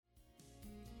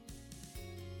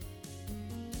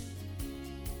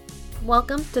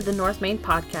Welcome to the North Main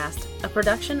Podcast, a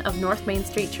production of North Main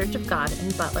Street Church of God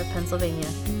in Butler, Pennsylvania.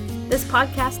 This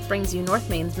podcast brings you North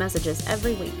Main's messages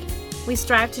every week. We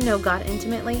strive to know God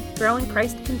intimately, grow in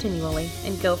Christ continually,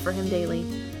 and go for Him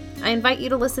daily. I invite you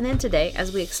to listen in today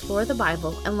as we explore the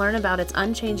Bible and learn about its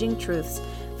unchanging truths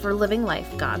for living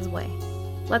life God's way.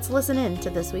 Let's listen in to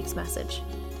this week's message.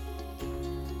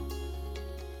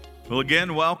 Well,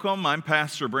 again, welcome. I'm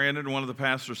Pastor Brandon, one of the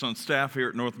pastors on staff here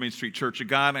at North Main Street Church of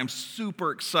God. I'm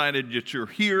super excited that you're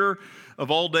here. Of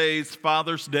all days,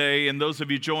 Father's Day, and those of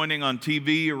you joining on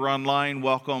TV or online,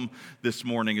 welcome this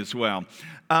morning as well.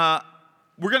 We're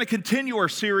going to continue our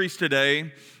series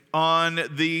today on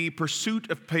the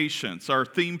pursuit of patience. Our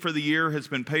theme for the year has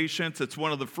been patience. It's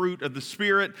one of the fruit of the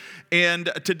Spirit. And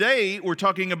today we're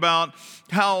talking about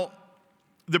how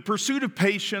the pursuit of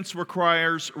patience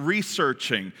requires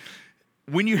researching.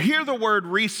 When you hear the word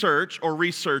research or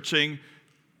researching,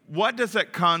 what does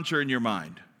that conjure in your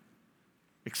mind?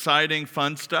 Exciting,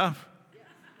 fun stuff?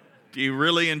 Do you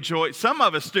really enjoy? Some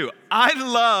of us do. I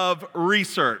love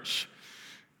research.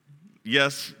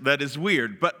 Yes, that is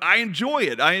weird, but I enjoy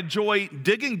it. I enjoy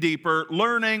digging deeper,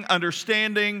 learning,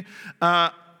 understanding.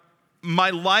 My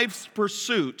life's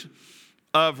pursuit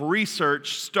of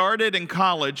research started in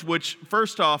college, which,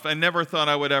 first off, I never thought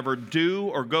I would ever do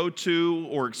or go to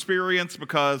or experience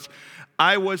because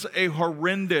I was a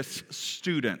horrendous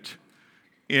student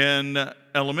in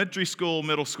elementary school,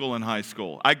 middle school, and high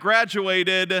school. I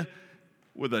graduated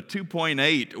with a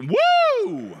 2.8.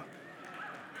 Woo!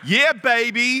 Yeah,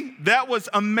 baby. That was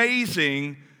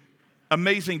amazing.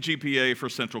 Amazing GPA for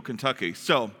Central Kentucky.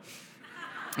 So,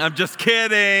 I'm just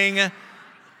kidding.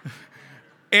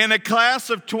 In a class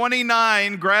of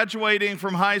 29 graduating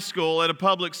from high school at a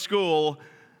public school,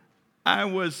 I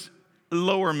was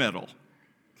lower middle.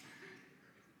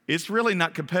 It's really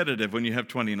not competitive when you have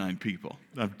 29 people.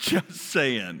 I'm just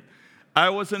saying. I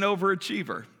was an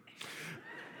overachiever.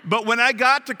 But when I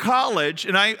got to college,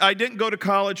 and I didn't go to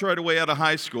college right away out of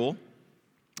high school,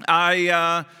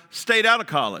 I stayed out of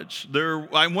college.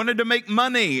 I wanted to make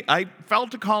money. I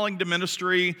felt a calling to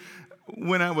ministry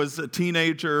when I was a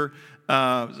teenager.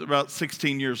 I was about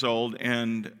 16 years old,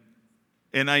 and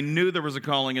I knew there was a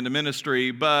calling into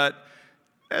ministry, but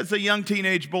as a young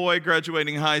teenage boy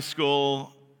graduating high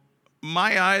school,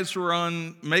 my eyes were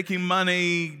on making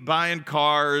money, buying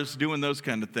cars, doing those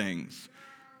kind of things.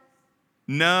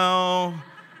 No,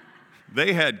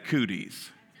 they had cooties.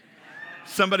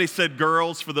 Somebody said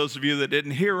girls, for those of you that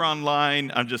didn't hear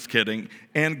online. I'm just kidding.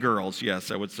 And girls,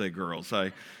 yes, I would say girls.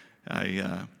 But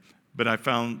I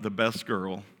found the best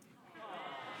girl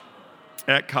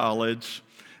at college.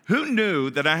 Who knew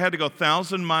that I had to go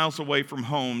 1,000 miles away from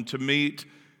home to meet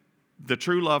the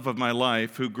true love of my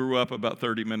life who grew up about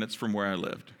 30 minutes from where I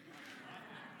lived?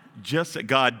 Just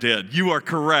God did. You are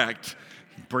correct.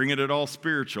 Bringing it all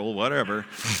spiritual, whatever.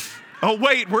 Oh,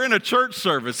 wait, we're in a church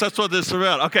service. That's what this is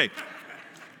about. Okay.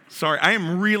 Sorry, I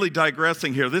am really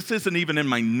digressing here. This isn't even in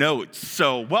my notes.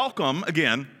 So welcome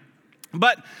again.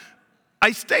 But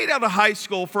I stayed out of high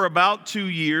school for about 2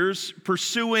 years,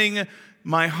 pursuing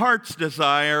my heart's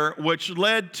desire, which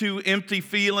led to empty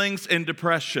feelings and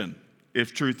depression,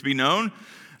 if truth be known.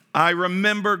 I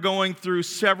remember going through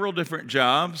several different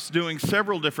jobs, doing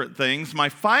several different things. My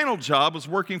final job was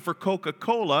working for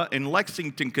Coca-Cola in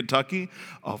Lexington, Kentucky,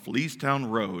 off Leestown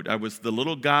Road. I was the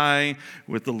little guy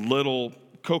with the little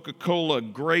Coca-Cola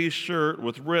gray shirt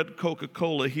with red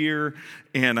Coca-Cola here,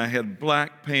 and I had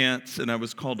black pants, and I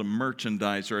was called a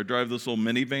merchandiser. I drive those little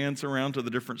minivans around to the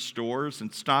different stores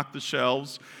and stock the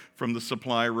shelves from the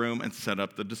supply room and set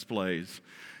up the displays.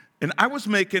 And I was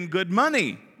making good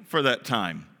money for that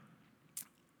time,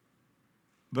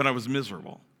 but I was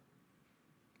miserable.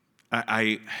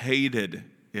 I hated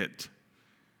it.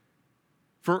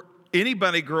 For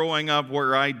anybody growing up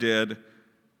where I did,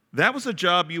 that was a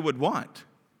job you would want.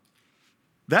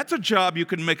 That's a job you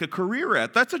could make a career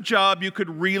at. That's a job you could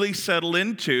really settle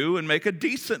into and make a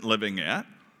decent living at.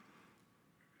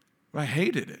 I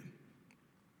hated it.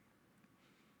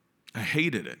 I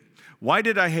hated it. Why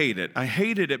did I hate it? I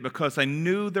hated it because I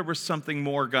knew there was something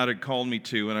more God had called me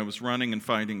to, and I was running and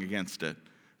fighting against it.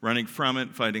 Running from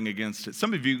it, fighting against it.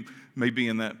 Some of you may be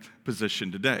in that position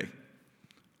today.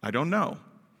 I don't know.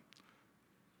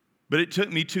 But it took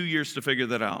me 2 years to figure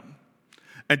that out.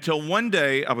 Until one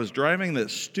day, I was driving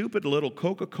this stupid little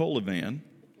Coca-Cola van,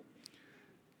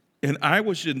 and I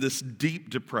was in this deep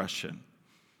depression.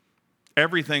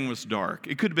 Everything was dark.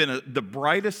 It could have been the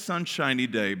brightest sunshiny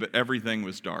day, but everything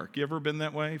was dark. You ever been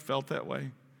that way? Felt that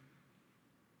way?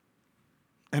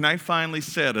 And I finally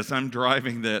said, as I'm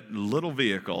driving that little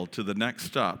vehicle to the next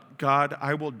stop, God,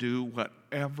 I will do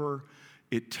whatever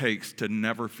it takes to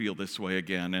never feel this way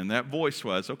again. And that voice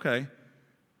was, okay,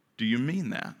 do you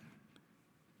mean that?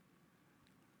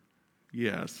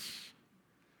 Yes.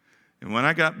 And when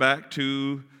I got back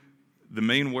to the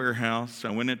main warehouse,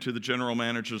 I went into the general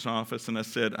manager's office and I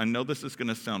said, I know this is going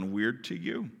to sound weird to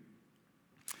you,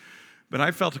 but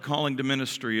I felt a calling to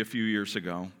ministry a few years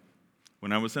ago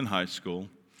when I was in high school.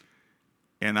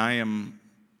 And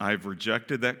I've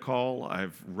rejected that call,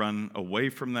 I've run away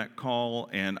from that call,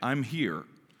 and I'm here.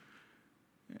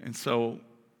 And so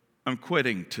I'm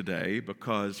quitting today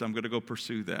because I'm going to go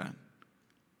pursue that.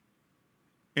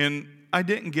 And I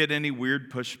didn't get any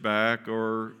weird pushback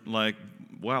or like,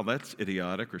 wow, that's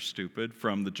idiotic or stupid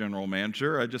from the general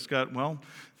manager. I just got, well,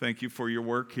 thank you for your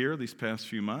work here these past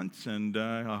few months, and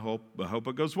I hope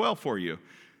it goes well for you.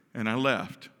 And I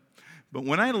left. But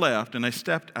when I left and I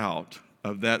stepped out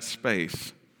of that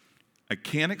space, I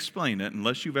can't explain it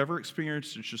unless you've ever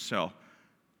experienced it yourself.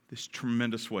 This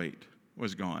tremendous weight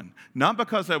was gone. Not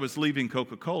because I was leaving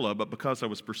Coca-Cola, but because I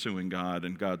was pursuing God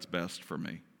and God's best for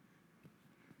me.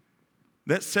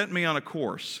 That set me on a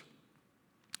course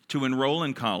to enroll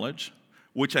in college,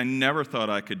 which I never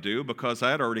thought I could do because I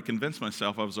had already convinced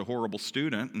myself I was a horrible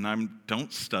student and I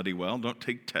don't study well, don't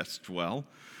take tests well.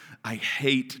 I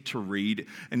hate to read,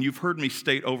 and you've heard me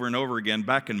state over and over again,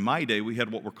 back in my day, we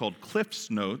had what were called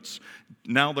Cliff's Notes.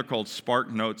 Now they're called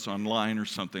Spark Notes online or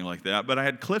something like that, but I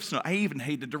had Cliff's Notes. I even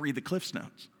hated to read the Cliff's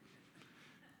Notes.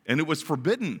 And it was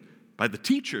forbidden by the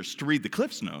teachers to read the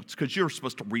Cliff's Notes because you were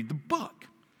supposed to read the book.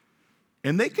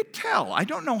 And they could tell, I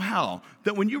don't know how,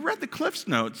 that when you read the Cliff's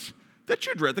Notes, that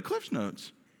you'd read the Cliff's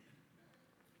Notes.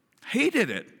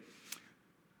 Hated it.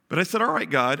 But I said, all right,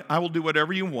 God, I will do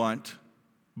whatever you want,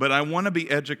 but I want to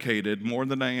be educated more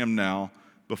than I am now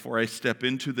before I step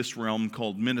into this realm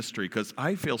called ministry, because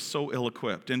I feel so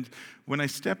ill-equipped. And when I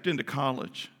stepped into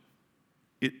college,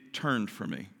 it turned for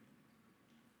me.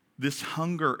 This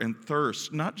hunger and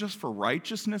thirst, not just for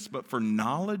righteousness, but for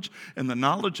knowledge and the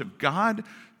knowledge of God,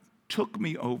 took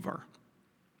me over.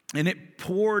 And I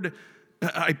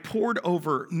poured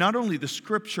over not only the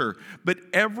scripture, but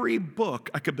every book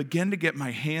I could begin to get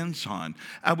my hands on.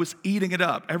 I was eating it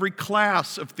up. Every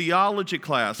class of theology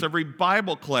class, every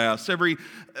Bible class, every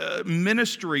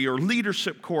ministry or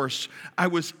leadership course, I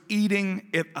was eating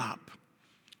it up.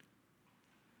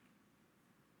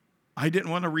 I didn't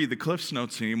want to read the Cliff's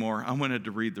Notes anymore. I wanted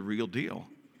to read the real deal.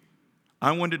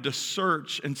 I wanted to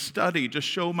search and study to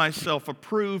show myself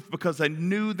approved because I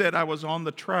knew that I was on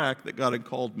the track that God had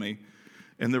called me.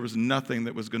 And there was nothing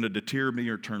that was going to deter me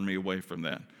or turn me away from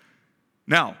that.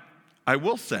 Now, I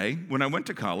will say, when I went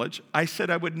to college, I said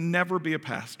I would never be a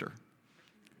pastor.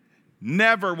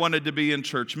 Never wanted to be in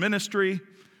church ministry.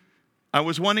 I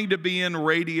was wanting to be in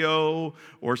radio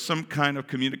or some kind of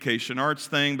communication arts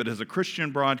thing, but as a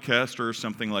Christian broadcaster or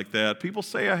something like that, people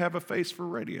say I have a face for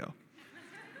radio.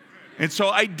 And so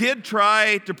I did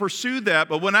try to pursue that,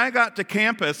 but when I got to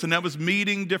campus, and that was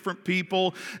meeting different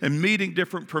people and meeting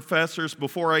different professors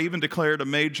before I even declared a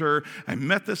major, I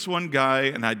met this one guy,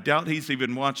 and I doubt he's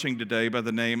even watching today, by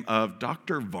the name of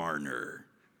Dr. Varner.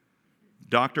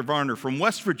 Dr. Varner from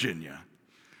West Virginia.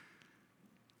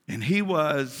 And he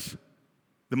was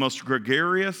the most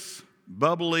gregarious,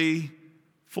 bubbly,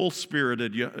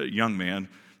 full-spirited young man,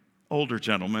 older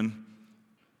gentleman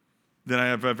that I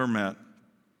have ever met.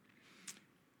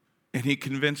 And he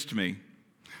convinced me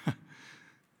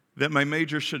that my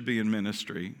major should be in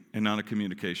ministry and not in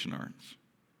communication arts.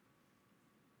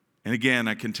 And again,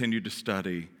 I continued to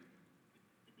study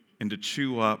and to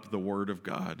chew up the Word of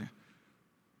God.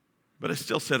 But I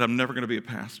still said, I'm never going to be a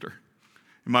pastor.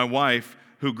 And my wife,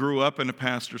 who grew up in a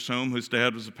pastor's home, whose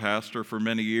dad was a pastor for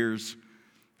many years,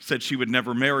 said she would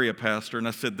never marry a pastor. And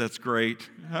I said, that's great.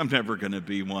 I'm never going to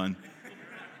be one.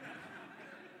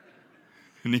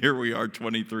 And here we are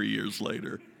 23 years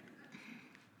later.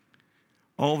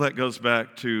 All that goes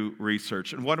back to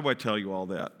research. And why do I tell you all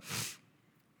that?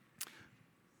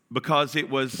 Because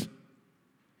it was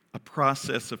a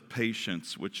process of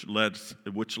patience which led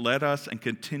us and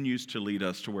continues to lead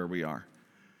us to where we are.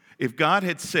 If God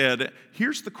had said,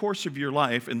 here's the course of your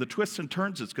life and the twists and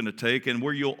turns it's going to take and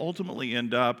where you'll ultimately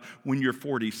end up when you're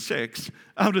 46,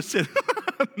 I would have said,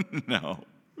 no.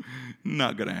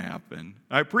 Not going to happen.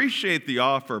 I appreciate the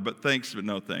offer, but thanks, but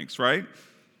no thanks, right?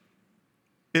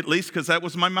 At least because that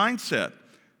was my mindset.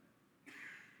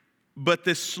 But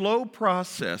this slow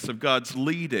process of God's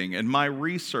leading and my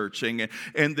researching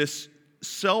and this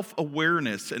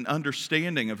self-awareness and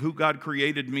understanding of who God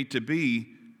created me to be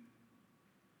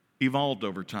evolved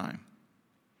over time.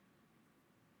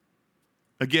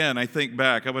 Again, I think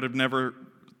back, I would have never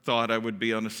thought I would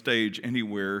be on a stage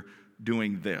anywhere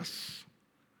doing this.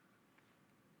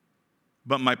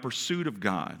 But my pursuit of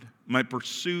God, my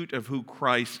pursuit of who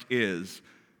Christ is,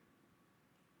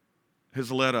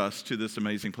 has led us to this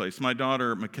amazing place. My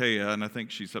daughter, Micaiah, and I think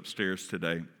she's upstairs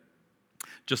today,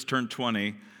 just turned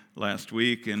 20 last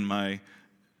week, and my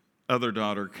other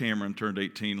daughter, Cameron, turned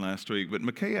 18 last week. But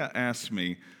Micaiah asked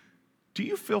me, do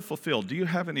you feel fulfilled? Do you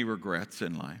have any regrets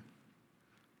in life?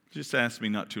 Just asked me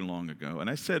not too long ago. And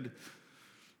I said,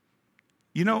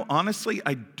 honestly,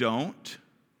 I don't.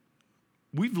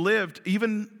 We've lived,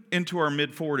 even into our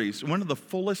mid-40s, one of the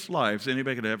fullest lives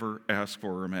anybody could ever ask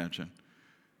for or imagine.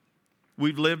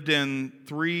 We've lived in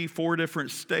 3-4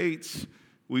 different states.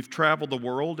 We've traveled the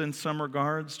world in some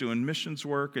regards, doing missions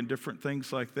work and different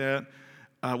things like that.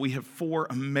 We have 4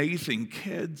 amazing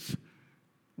kids.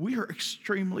 We are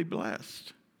extremely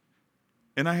blessed.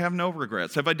 And I have no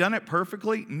regrets. Have I done it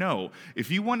perfectly? No. If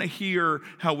you want to hear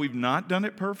how we've not done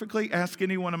it perfectly, ask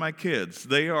any one of my kids.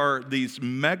 They are these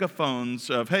megaphones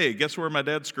of, hey, guess where my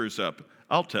dad screws up?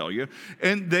 I'll tell you.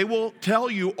 And they will tell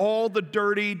you all the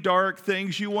dirty, dark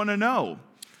things you want to know.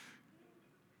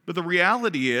 But the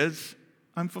reality is,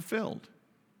 I'm fulfilled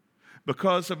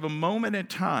because of a moment in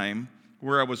time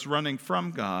where I was running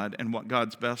from God and what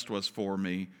God's best was for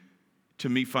me, to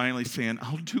me finally saying,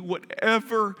 I'll do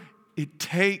whatever it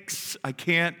takes. I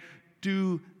can't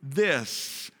do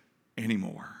this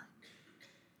anymore.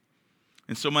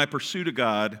 And so my pursuit of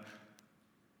God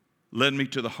led me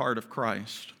to the heart of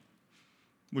Christ,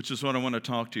 which is what I want to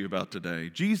talk to you about today.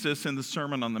 Jesus, in the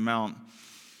Sermon on the Mount,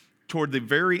 toward the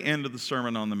very end of the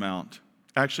Sermon on the Mount,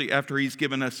 actually after he's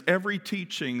given us every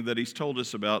teaching that he's told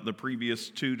us about the previous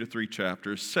 2 to 3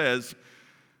 chapters, says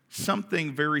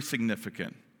something very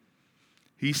significant.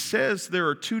 He says there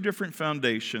are 2 different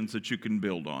foundations that you can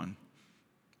build on.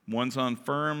 One's on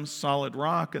firm, solid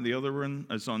rock, and the other one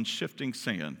is on shifting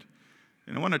sand.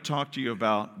 And I want to talk to you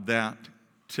about that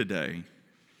today.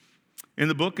 In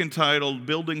the book entitled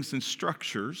Buildings and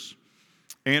Structures,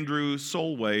 Andrew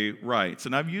Solway writes,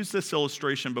 and I've used this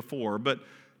illustration before, but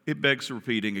it begs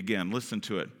repeating again. Listen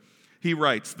to it. He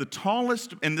writes, the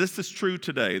tallest, and this is true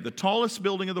today, the tallest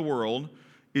building of the world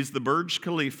is the Burj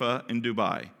Khalifa in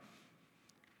Dubai.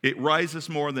 It rises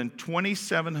more than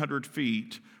 2,700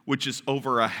 feet, which is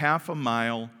over a half a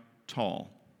mile tall.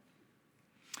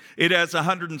 It has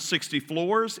 160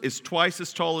 floors, is twice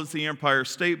as tall as the Empire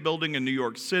State Building in New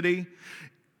York City.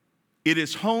 It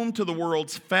is home to the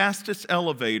world's fastest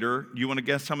elevator. You want to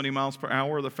guess how many miles per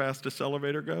hour the fastest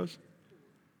elevator goes?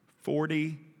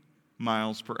 40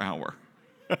 miles per hour.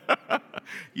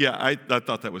 Yeah, I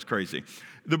thought that was crazy.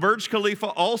 The Burj Khalifa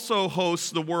also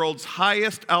hosts the world's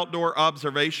highest outdoor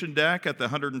observation deck at the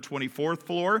 124th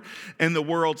floor and the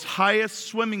world's highest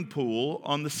swimming pool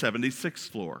on the 76th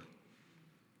floor.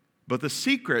 But the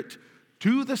secret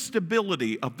to the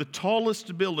stability of the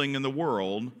tallest building in the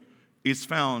world is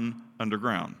found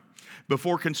underground.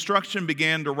 Before construction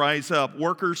began to rise up,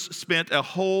 workers spent a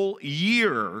whole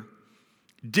year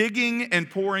digging and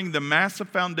pouring the massive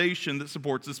foundation that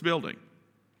supports this building.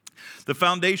 The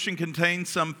foundation contains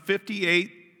some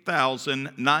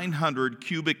 58,900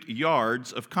 cubic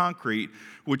yards of concrete,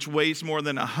 which weighs more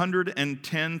than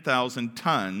 110,000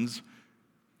 tons.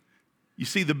 You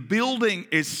see, the building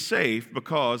is safe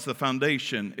because the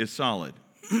foundation is solid.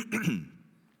 The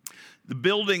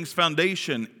building's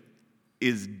foundation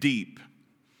is deep.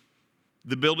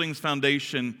 The building's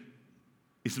foundation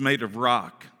is made of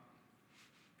rock.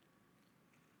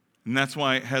 And that's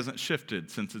why it hasn't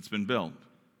shifted since it's been built.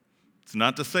 It's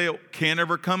not to say it can't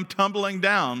ever come tumbling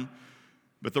down,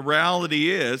 but the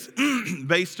reality is,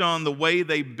 based on the way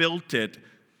they built it,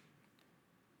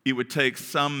 it would take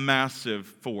some massive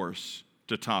force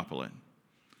to topple it.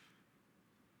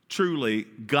 Truly,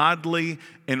 godly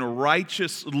and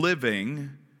righteous living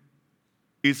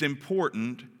is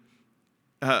important.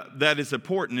 That is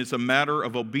important is a matter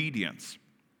of obedience.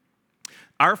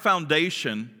 Our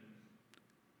foundation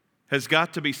has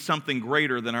got to be something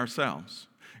greater than ourselves,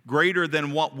 greater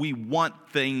than what we want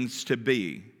things to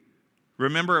be.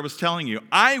 Remember, I was telling you,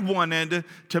 I wanted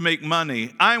to make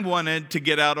money. I wanted to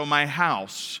get out of my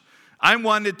house. I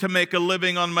wanted to make a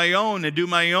living on my own and do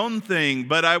my own thing,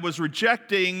 but I was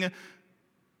rejecting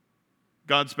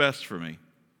God's best for me.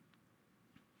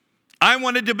 I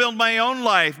wanted to build my own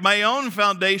life, my own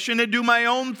foundation, and do my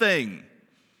own thing.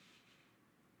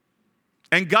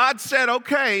 And God said,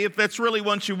 okay, if that's really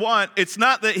what you want, it's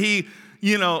not that he,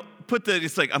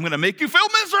 it's like, I'm going to make you feel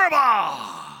miserable.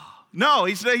 No,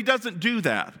 he doesn't do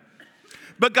that.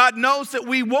 But God knows that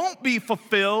we won't be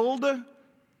fulfilled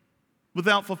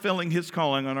without fulfilling his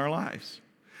calling on our lives.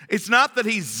 It's not that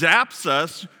he zaps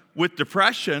us with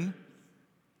depression.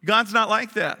 God's not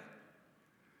like that.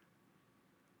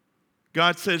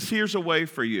 God says, here's a way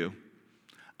for you.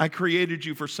 I created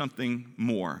you for something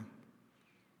more.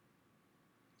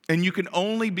 And you can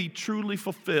only be truly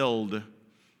fulfilled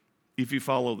if you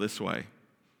follow this way.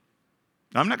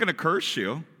 I'm not going to curse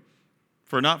you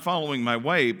for not following my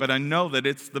way, but I know that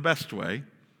it's the best way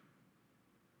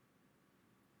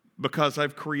because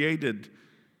I've created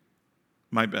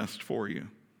my best for you.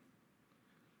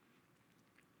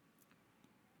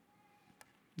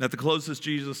 At the close of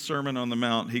Jesus' Sermon on the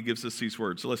Mount, he gives us these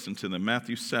words. Listen to them.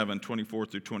 Matthew 7, 24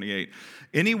 through 28.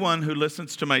 Anyone who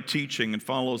listens to my teaching and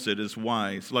follows it is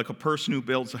wise, like a person who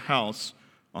builds a house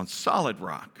on solid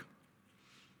rock.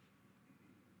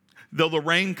 Though the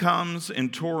rain comes in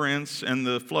torrents and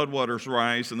the floodwaters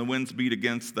rise and the winds beat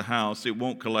against the house, it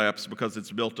won't collapse because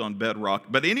it's built on bedrock.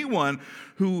 But anyone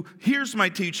who hears my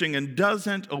teaching and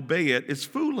doesn't obey it is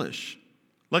foolish,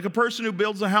 like a person who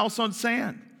builds a house on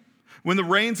sand. When the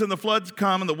rains and the floods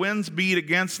come and the winds beat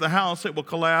against the house, it will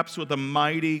collapse with a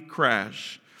mighty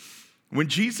crash. When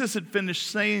Jesus had finished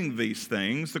saying these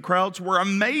things, the crowds were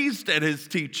amazed at his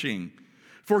teaching,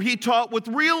 for he taught with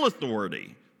real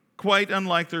authority, quite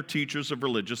unlike their teachers of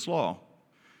religious law.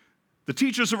 The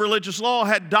teachers of religious law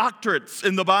had doctorates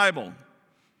in the Bible.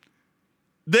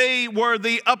 They were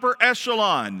the upper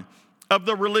echelon of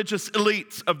the religious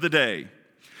elites of the day.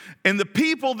 And the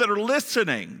people that are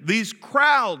listening, these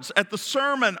crowds at the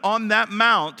Sermon on that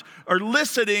Mount are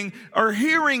listening, are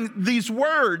hearing these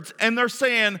words, and they're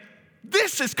saying,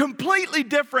 this is completely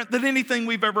different than anything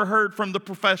we've ever heard from the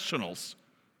professionals.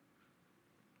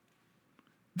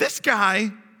 This guy,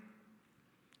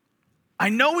 I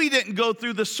know he didn't go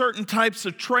through the certain types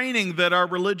of training that our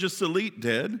religious elite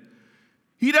did.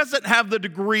 He doesn't have the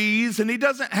degrees, and he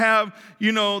doesn't have,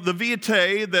 the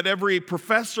vitae that every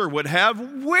professor would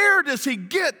have. Where does he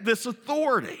get this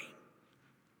authority?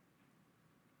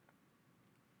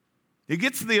 He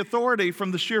gets the authority from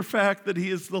the sheer fact that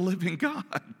he is the living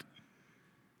God,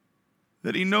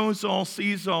 that he knows all,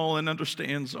 sees all, and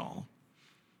understands all.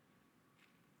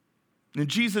 And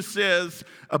Jesus says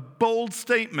a bold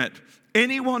statement.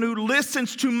 Anyone who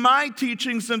listens to my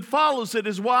teachings and follows it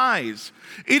is wise.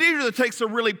 It either takes a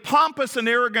really pompous and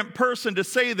arrogant person to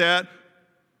say that,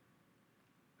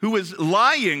 who is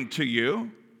lying to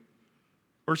you,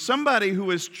 or somebody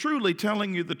who is truly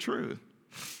telling you the truth.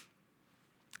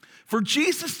 For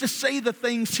Jesus to say the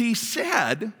things he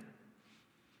said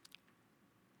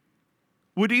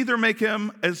would either make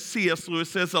him, as C.S. Lewis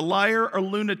says, a liar, a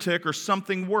lunatic, or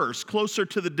something worse, closer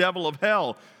to the devil of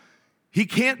hell. He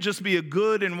can't just be a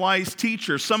good and wise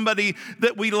teacher, somebody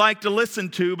that we like to listen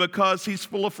to because he's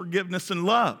full of forgiveness and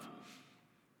love.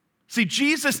 See,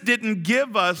 Jesus didn't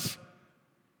give us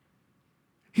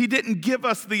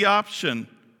the option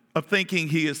of thinking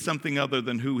he is something other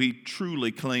than who he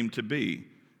truly claimed to be,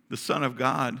 the Son of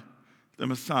God, the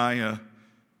Messiah,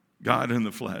 God in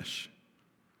the flesh.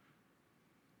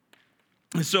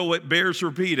 And so it bears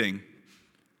repeating.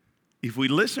 If we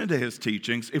listen to his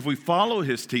teachings, if we follow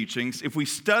his teachings, if we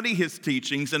study his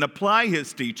teachings and apply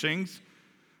his teachings,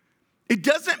 it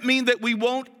doesn't mean that we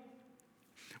won't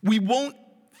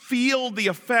feel the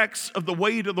effects of the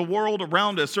weight of the world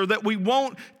around us, or that we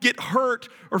won't get hurt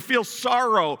or feel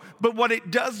sorrow. But what it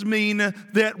does mean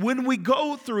that when we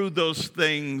go through those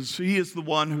things, he is the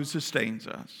one who sustains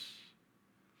us.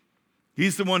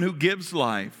 He's the one who gives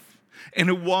life, and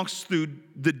who walks through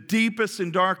the deepest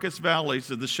and darkest valleys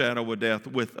of the shadow of death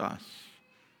with us.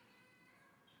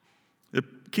 The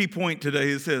key point today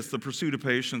is this: the pursuit of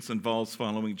patience involves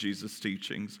following Jesus'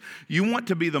 teachings. You want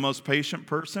to be the most patient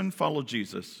person? Follow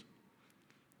Jesus.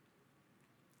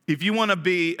 If you want to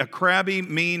be a crabby,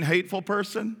 mean, hateful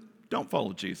person, don't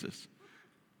follow Jesus.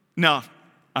 Now,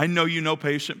 I know you know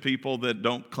patient people that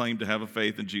don't claim to have a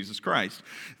faith in Jesus Christ.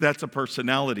 That's a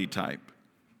personality type.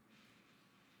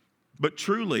 But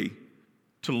truly,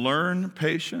 to learn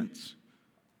patience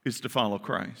is to follow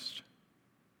Christ.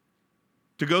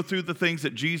 To go through the things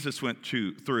that Jesus went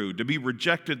through, to be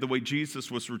rejected the way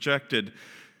Jesus was rejected,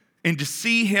 and to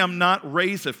see him not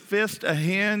raise a fist, a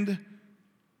hand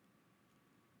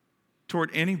toward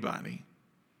anybody,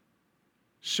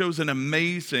 shows an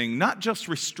amazing, not just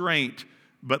restraint,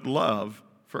 but love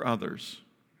for others.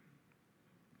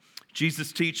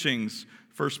 Jesus' teachings,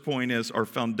 first point is, are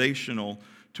foundational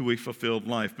to a fulfilled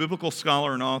life. Biblical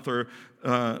scholar and author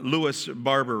Louis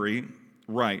Barbary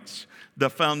writes, "The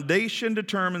foundation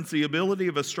determines the ability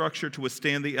of a structure to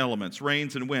withstand the elements,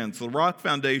 rains and winds. The rock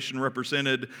foundation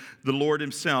represented the Lord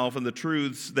himself and the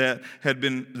truths that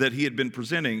he had been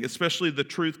presenting, especially the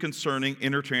truth concerning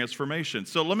inner transformation."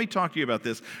 So let me talk to you about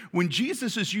this. When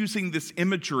Jesus is using this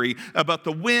imagery about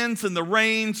the winds and the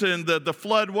rains and the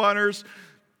flood waters,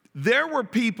 there were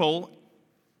people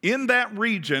in that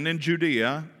region in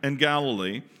Judea and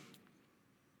Galilee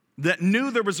that knew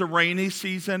there was a rainy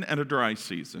season and a dry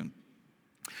season.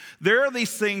 There are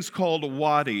these things called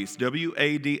wadis,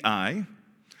 W-A-D-I,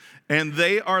 and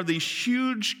they are these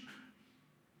huge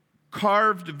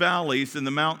carved valleys in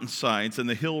the mountainsides and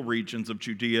the hill regions of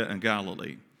Judea and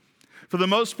Galilee. For the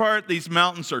most part, these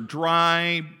mountains are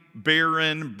dry,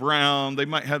 barren, brown. They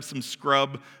might have some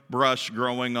scrub brush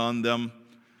growing on them.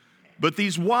 But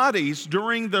these wadis,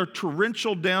 during the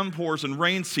torrential downpours and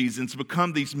rain seasons,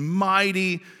 become these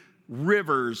mighty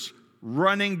rivers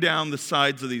running down the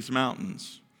sides of these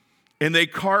mountains. And they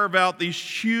carve out these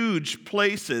huge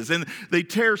places, and they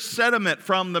tear sediment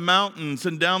from the mountains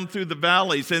and down through the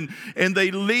valleys, and they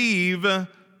leave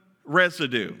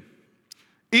residue.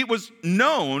 It was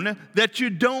known that you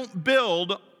don't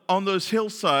build on those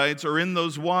hillsides or in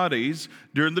those wadis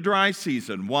during the dry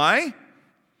season. Why?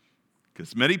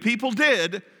 Because many people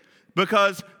did,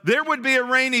 because there would be a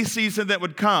rainy season that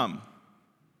would come.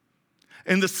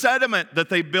 And the sediment that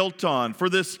they built on for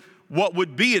this, what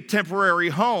would be a temporary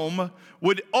home,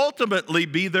 would ultimately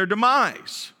be their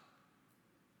demise,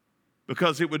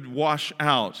 because it would wash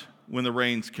out when the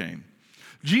rains came.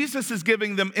 Jesus is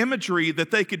giving them imagery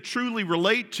that they could truly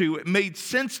relate to. It made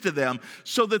sense to them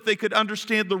so that they could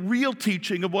understand the real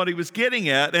teaching of what he was getting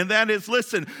at. And that is,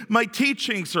 listen, my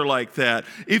teachings are like that.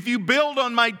 If you build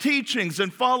on my teachings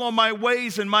and follow my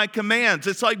ways and my commands,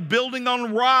 it's like building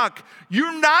on rock.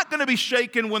 You're not going to be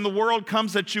shaken when the world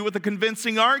comes at you with a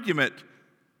convincing argument.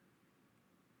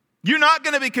 You're not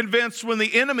going to be convinced when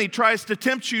the enemy tries to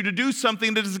tempt you to do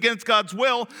something that is against God's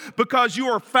will, because you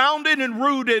are founded and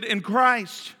rooted in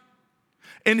Christ,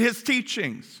 in his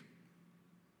teachings.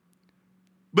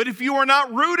 But if you are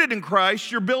not rooted in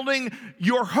Christ, you're building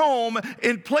your home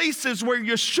in places where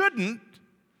you shouldn't,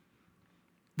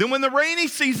 then when the rainy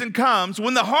season comes,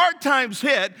 when the hard times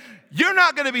hit, you're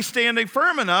not going to be standing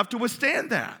firm enough to withstand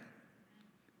that.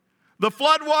 The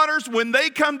floodwaters, when they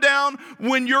come down,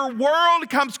 when your world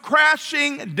comes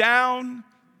crashing down,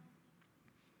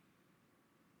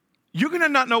 you're going to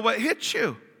not know what hit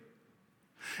you.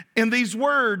 And these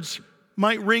words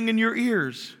might ring in your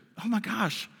ears. Oh my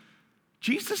gosh,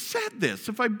 Jesus said this.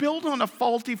 If I build on a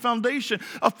faulty foundation,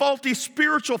 a faulty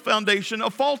spiritual foundation,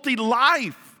 a faulty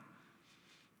life,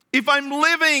 if I'm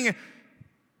living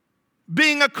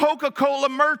being a Coca-Cola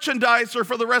merchandiser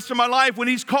for the rest of my life when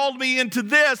he's called me into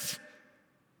this,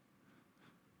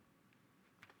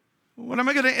 when am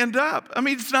I going to end up? I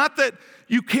mean, it's not that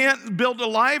you can't build a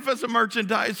life as a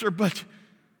merchandiser, but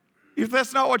if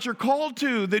that's not what you're called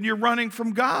to, then you're running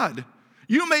from God.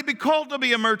 You may be called to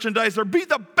be a merchandiser. Be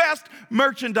the best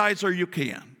merchandiser you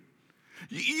can.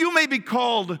 You may be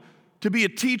called to be a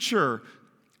teacher,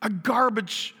 a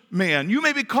garbage man. You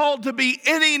may be called to be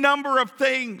any number of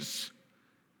things.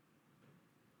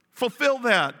 Fulfill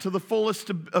that to the fullest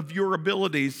of your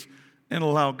abilities and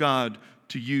allow God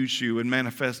to use you and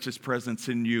manifest his presence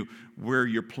in you where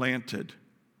you're planted.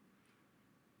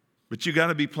 But you got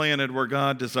to be planted where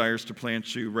God desires to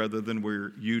plant you rather than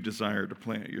where you desire to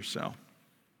plant yourself.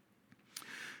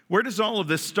 Where does all of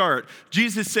this start?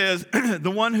 Jesus says, the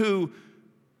one who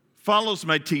follows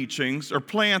my teachings or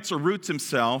plants or roots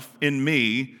himself in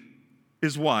me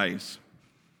is wise.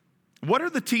 What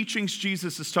are the teachings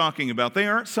Jesus is talking about? They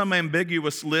aren't some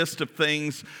ambiguous list of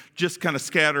things just kind of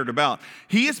scattered about.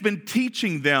 He has been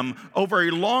teaching them over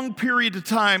a long period of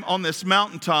time on this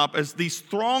mountaintop as these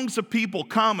throngs of people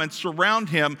come and surround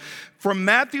him. From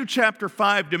Matthew chapter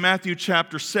 5 to Matthew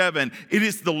chapter 7, it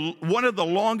is one of the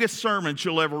longest sermons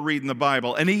you'll ever read in the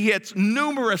Bible. And he hits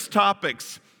numerous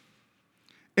topics.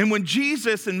 And when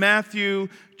Jesus in at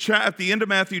the end of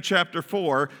Matthew chapter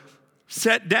 4,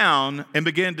 sat down and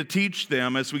began to teach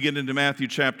them as we get into Matthew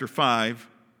chapter 5,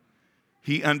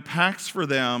 he unpacks for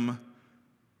them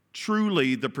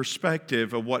truly the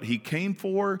perspective of what he came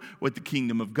for, what the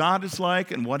kingdom of God is like,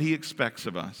 and what he expects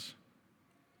of us.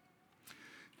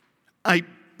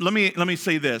 Let me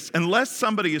say this. Unless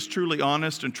somebody is truly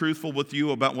honest and truthful with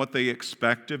you about what they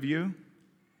expect of you,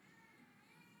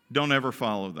 don't ever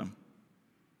follow them.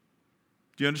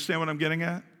 Do you understand what I'm getting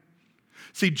at?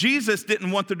 See, Jesus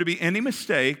didn't want there to be any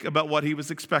mistake about what he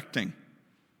was expecting.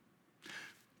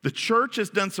 The church has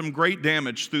done some great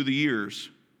damage through the years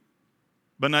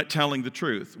but not telling the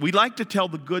truth. We like to tell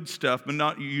the good stuff, but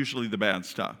not usually the bad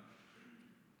stuff.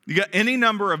 You got any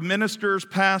number of ministers,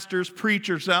 pastors,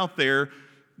 preachers out there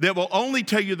that will only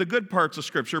tell you the good parts of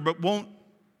Scripture, but won't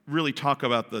really talk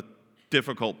about the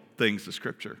difficult things of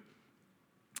Scripture.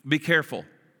 Be careful,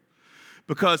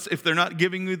 because if they're not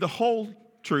giving you the whole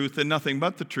truth and nothing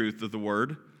but the truth of the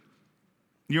Word,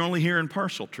 you're only hearing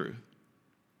partial truth.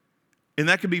 And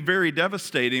that can be very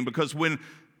devastating, because when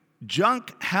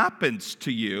junk happens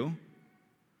to you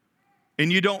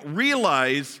and you don't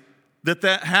realize that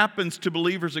that happens to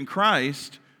believers in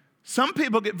Christ, some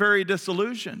people get very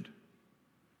disillusioned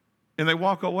and they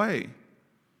walk away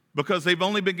because they've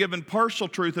only been given partial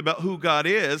truth about who God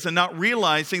is and not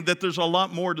realizing that there's a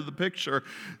lot more to the picture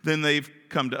than they've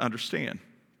come to understand.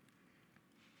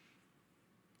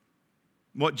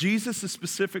 What Jesus is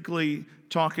specifically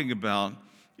talking about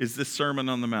is this Sermon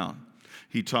on the Mount.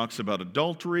 He talks about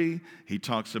adultery, he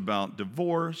talks about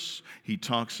divorce, he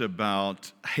talks about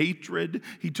hatred,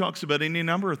 he talks about any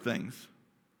number of things.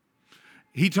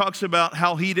 He talks about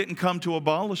how he didn't come to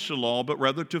abolish the law, but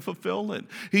rather to fulfill it.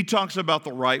 He talks about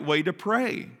the right way to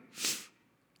pray.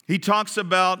 He talks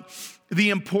about the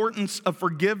importance of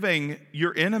forgiving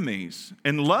your enemies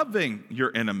and loving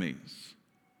your enemies.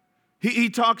 He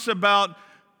talks about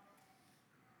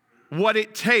what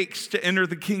it takes to enter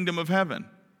the kingdom of heaven.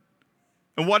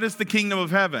 And what is the kingdom of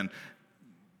heaven?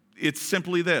 It's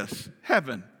simply this: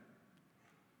 heaven,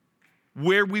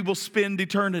 where we will spend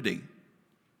eternity.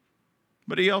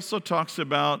 But he also talks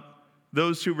about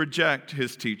those who reject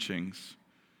his teachings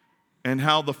and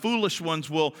how the foolish ones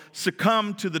will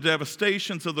succumb to the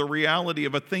devastations of the reality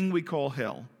of a thing we call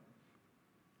hell.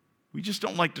 We just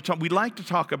don't like to talk. We like to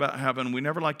talk about heaven. We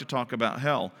never like to talk about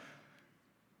hell.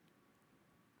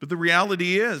 But the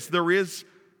reality is, there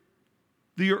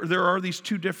are these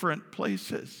two different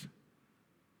places.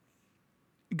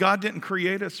 God didn't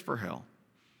create us for hell.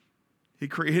 He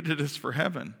created us for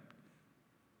heaven.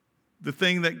 The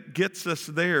thing that gets us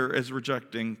there is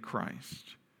rejecting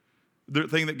Christ. The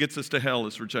thing that gets us to hell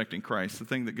is rejecting Christ. The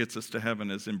thing that gets us to heaven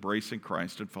is embracing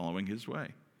Christ and following his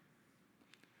way.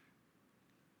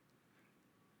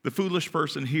 The foolish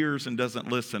person hears and doesn't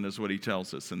listen is what he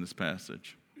tells us in this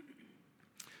passage.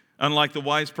 Unlike the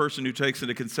wise person who takes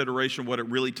into consideration what it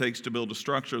really takes to build a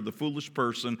structure, the foolish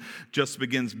person just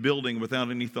begins building without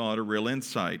any thought or real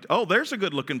insight. Oh, there's a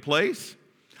good-looking place.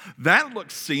 That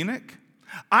looks scenic.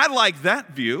 I like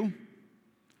that view.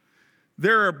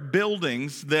 There are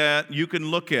buildings that you can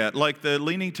look at, like the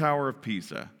Leaning Tower of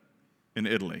Pisa in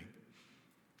Italy.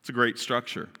 It's a great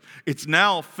structure.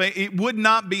 It would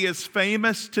not be as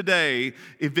famous today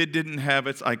if it didn't have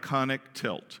its iconic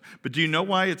tilt. But do you know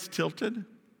why it's tilted?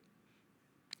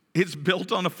 It's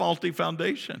built on a faulty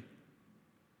foundation.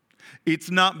 It's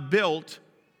not built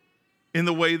in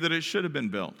the way that it should have been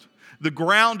built. The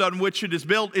ground on which it is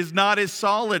built is not as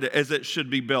solid as it should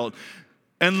be built.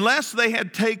 Unless they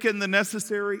had taken the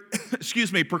necessary,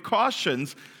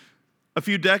 precautions a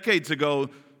few decades ago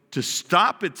to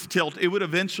stop its tilt, it would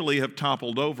eventually have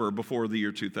toppled over before the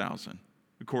year 2000,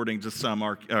 according to some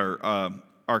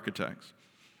architects.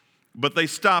 But they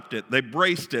stopped it. They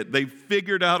braced it. They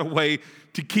figured out a way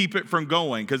to keep it from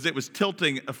going because it was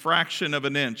tilting a fraction of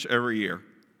an inch every year.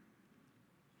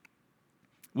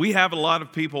 We have a lot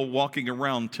of people walking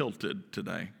around tilted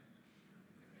today,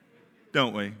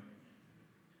 don't we?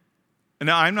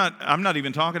 Now, I'm not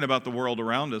even talking about the world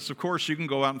around us. Of course, you can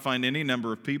go out and find any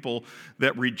number of people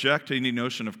that reject any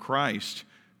notion of Christ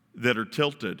that are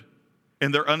tilted.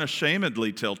 And they're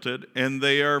unashamedly tilted, and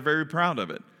they are very proud of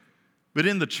it. But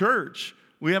in the church,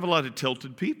 we have a lot of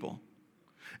tilted people.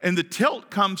 And the tilt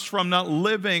comes from not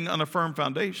living on a firm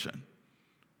foundation.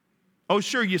 Oh,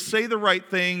 sure, you say the right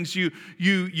things, you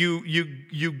give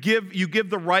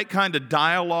the right kind of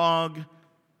dialogue,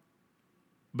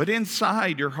 but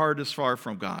inside your heart is far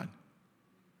from God.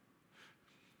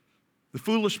 The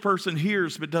foolish person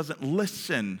hears but doesn't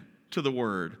listen to the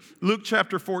word. Luke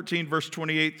chapter 14, verse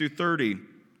 28 through 30.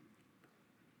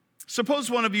 Suppose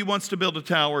one of you wants to build a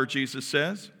tower, Jesus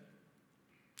says.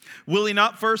 Will he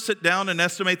not first sit down and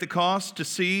estimate the cost to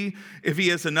see if he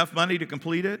has enough money to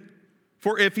complete it?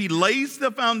 For if he lays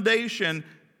the foundation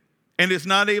and is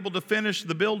not able to finish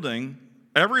the building,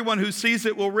 everyone who sees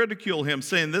it will ridicule him,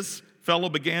 saying, this fellow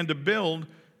began to build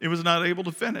and was not able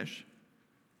to finish.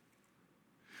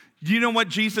 Do you know what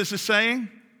Jesus is saying?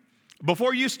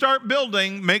 Before you start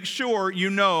building, make sure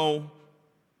you know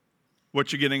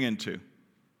what you're getting into.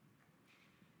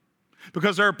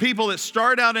 Because there are people that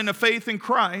start out in a faith in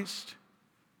Christ,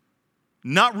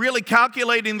 not really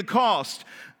calculating the cost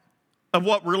of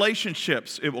what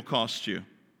relationships it will cost you.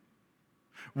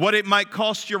 what it might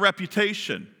cost your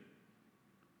reputation,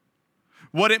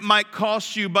 what it might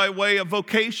cost you by way of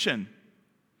vocation.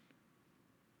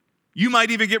 You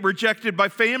might even get rejected by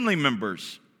family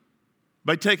members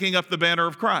by taking up the banner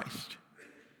of Christ.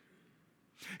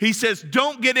 He says,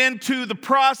 don't get into the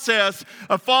process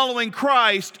of following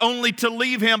Christ only to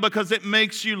leave him because it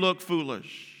makes you look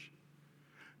foolish.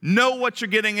 Know what you're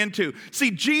getting into. See,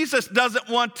 Jesus doesn't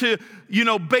want to,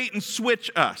 bait and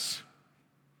switch us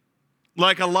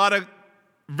like a lot of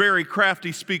very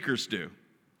crafty speakers do.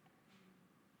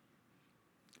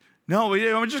 No,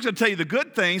 I'm just going to tell you the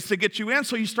good things to get you in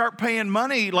so you start paying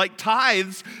money like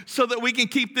tithes so that we can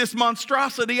keep this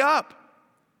monstrosity up.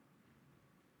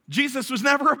 Jesus was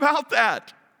never about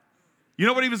that. You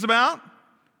know what he was about?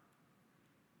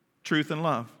 Truth and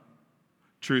love,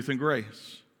 truth and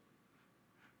grace.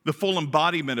 The full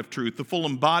embodiment of truth, the full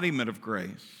embodiment of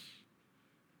grace.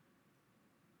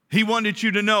 He wanted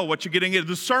you to know what you're getting into.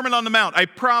 The Sermon on the Mount, I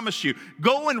promise you,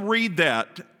 go and read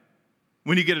that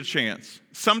when you get a chance.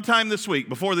 Sometime this week,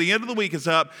 before the end of the week is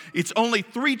up. It's only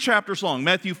 3 chapters long,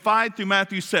 Matthew 5 through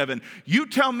Matthew 7. You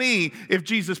tell me if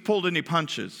Jesus pulled any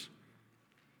punches.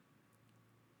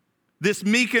 This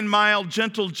meek and mild,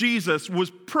 gentle Jesus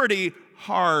was pretty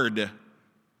hard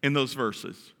in those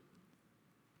verses.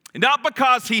 Not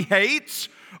because he hates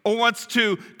or wants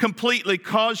to completely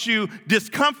cause you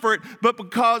discomfort, but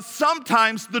because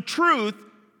sometimes the truth,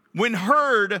 when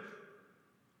heard,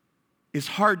 is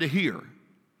hard to hear.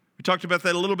 We talked about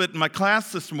that a little bit in my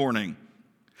class this morning.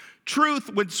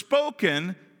 Truth, when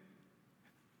spoken,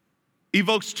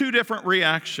 evokes 2 different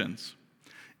reactions.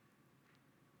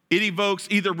 It evokes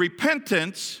either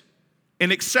repentance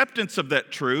and acceptance of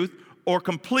that truth or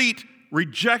complete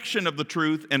rejection of the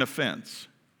truth and offense.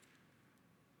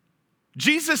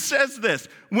 Jesus says this,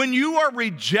 when you are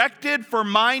rejected for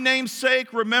my name's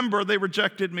sake, remember they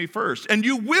rejected me first. And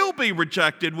you will be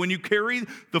rejected when you carry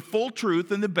the full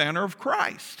truth and the banner of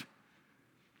Christ.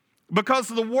 Because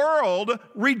the world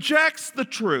rejects the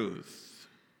truth.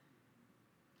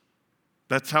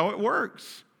 That's how it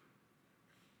works.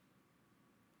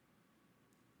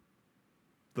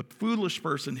 The foolish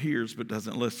person hears but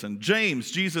doesn't listen.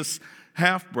 James, Jesus'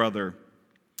 half-brother,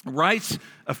 writes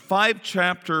a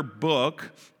 5-chapter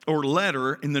book or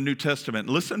letter in the New Testament.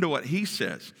 Listen to what he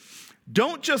says.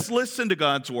 Don't just listen to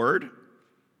God's word.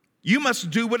 You must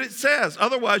do what it says.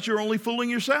 Otherwise, you're only fooling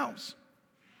yourselves.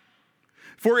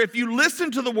 For if you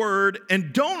listen to the word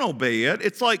and don't obey it,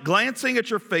 it's like glancing at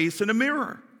your face in a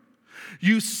mirror.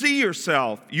 You see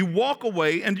yourself, you walk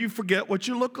away, and you forget what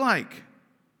you look like.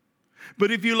 But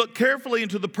if you look carefully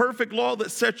into the perfect law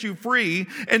that sets you free,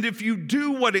 and if you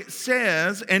do what it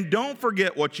says and don't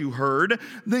forget what you heard,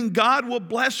 then God will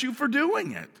bless you for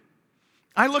doing it.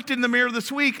 I looked in the mirror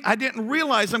this week. I didn't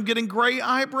realize I'm getting gray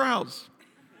eyebrows.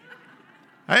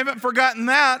 I haven't forgotten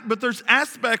that, but there's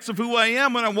aspects of who I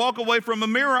am when I walk away from a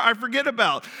mirror I forget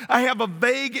about. I have a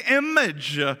vague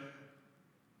image of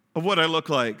what I look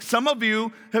like. Some of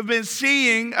you have been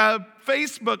seeing a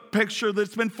Facebook picture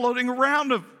that's been floating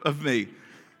around of me.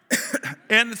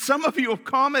 And some of you have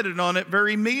commented on it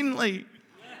very meanly.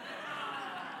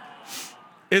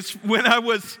 It's when I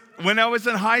was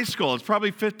in high school. It's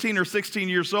probably 15 or 16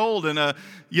 years old, and a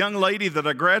young lady that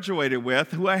I graduated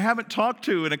with, who I haven't talked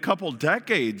to in a couple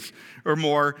decades or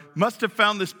more, must have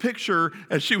found this picture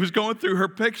as she was going through her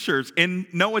pictures. And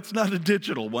no, it's not a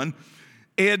digital one.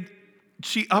 And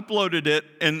she uploaded it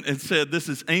and said, this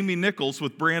is Amy Nichols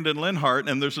with Brandon Linhart,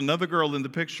 and there's another girl in the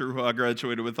picture who I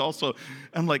graduated with also.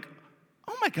 I'm like,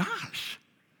 oh my gosh,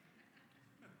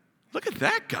 look at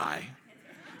that guy.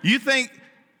 You think,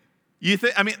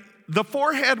 I mean, the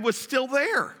forehead was still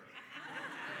there.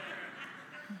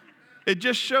 It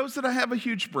just shows that I have a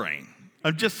huge brain.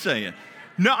 I'm just saying.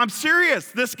 No, I'm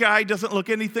serious. This guy doesn't look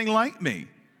anything like me.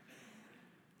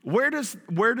 Where does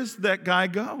that guy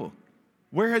go?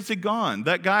 Where has he gone?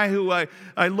 That guy who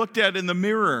I looked at in the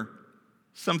mirror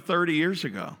some 30 years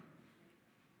ago.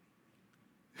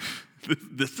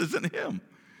 This isn't him,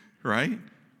 right?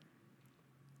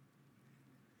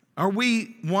 Are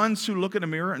we ones who look in a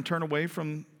mirror and turn away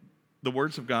from the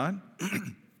words of God?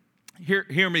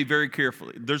 Hear me very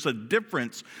carefully. There's a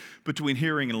difference between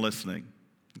hearing and listening,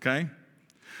 okay?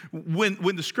 When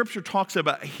the scripture talks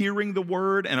about hearing the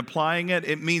word and applying it,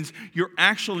 it means you're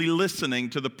actually listening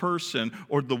to the person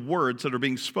or the words that are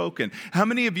being spoken. How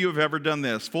many of you have ever done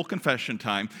this, full confession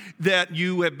time, that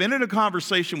you have been in a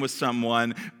conversation with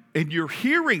someone and you're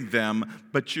hearing them,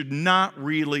 but you're not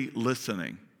really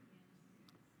listening?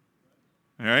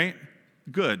 All right?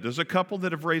 Good. There's a couple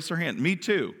that have raised their hand. Me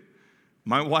too.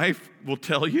 My wife will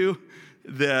tell you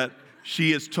that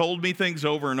She has told me things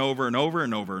over and over and over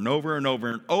and over and over and over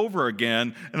and over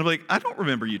again. And I'm like, I don't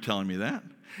remember you telling me that.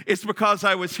 It's because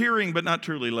I was hearing but not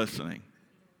truly listening.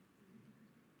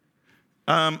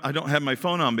 I don't have my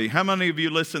phone on me. How many of you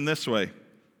listen this way?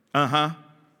 Uh-huh.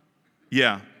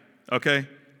 Yeah. Okay.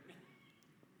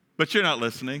 But you're not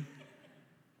listening,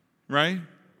 right?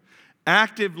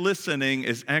 Active listening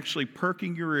is actually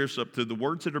perking your ears up to the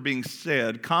words that are being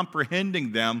said,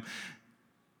 comprehending them,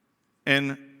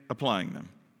 and applying them.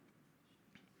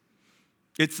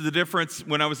 It's the difference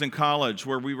when I was in college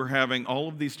where we were having all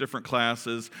of these different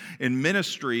classes. In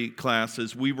ministry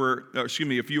classes,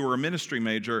 if you were a ministry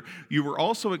major, you were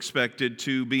also expected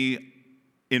to be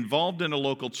involved in a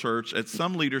local church at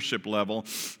some leadership level.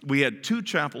 We had 2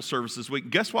 chapel services a week.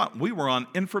 Guess what? We were on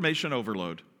information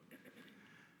overload.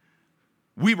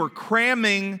 We were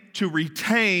cramming to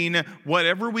retain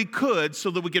whatever we could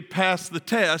so that we could pass the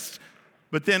test.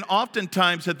 But then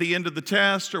oftentimes at the end of the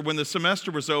test or when the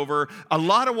semester was over, a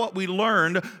lot of what we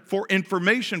learned for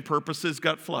information purposes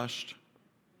got flushed.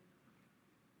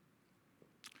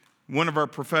 One of our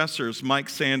professors, Mike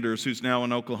Sanders, who's now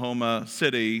in Oklahoma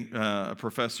City, a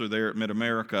professor there at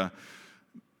Mid-America,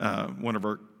 one of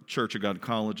our Church of God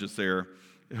colleges there,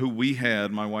 who we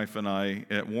had, my wife and I,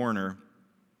 at Warner,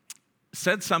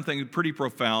 said something pretty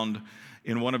profound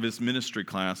in one of his ministry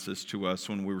classes to us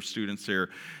when we were students there.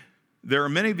 There are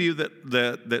many of you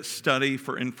that study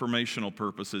for informational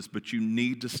purposes, but you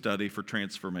need to study for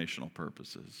transformational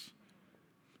purposes.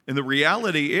 And the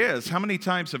reality is, how many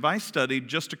times have I studied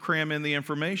just to cram in the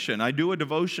information? I do a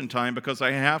devotion time because I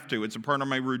have to. It's a part of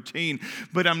my routine.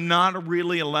 But I'm not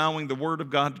really allowing the Word of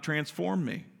God to transform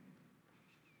me.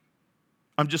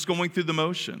 I'm just going through the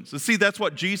motions. And see, that's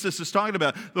what Jesus is talking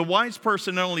about. The wise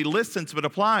person not only listens, but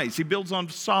applies. He builds on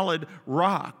solid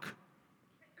rock.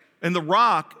 And the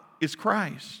rock is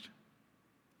Christ.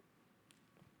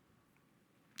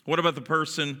 What about the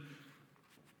person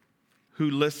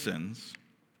who listens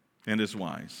and is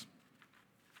wise?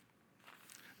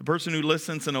 The person who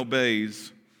listens and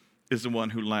obeys is the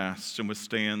one who lasts and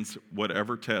withstands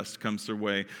whatever test comes their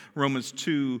way. Romans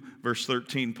 2, verse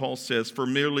 13, Paul says, "For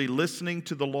merely listening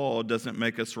to the law doesn't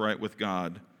make us right with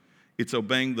God. It's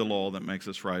obeying the law that makes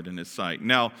us right in His sight."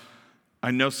 Now, I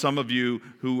know some of you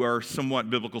who are somewhat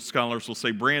biblical scholars will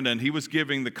say, Brandon, he was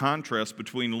giving the contrast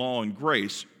between law and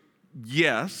grace.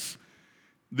 Yes,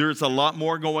 there's a lot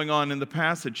more going on in the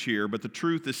passage here, but the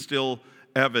truth is still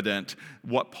evident.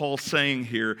 What Paul's saying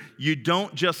here, you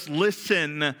don't just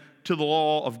listen to the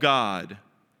law of God.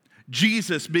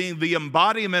 Jesus being the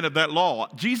embodiment of that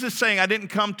law. Jesus saying, I didn't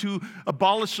come to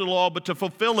abolish the law, but to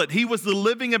fulfill it. He was the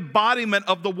living embodiment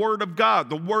of the Word of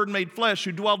God, the Word made flesh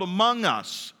who dwelt among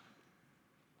us.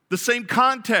 The same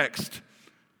context.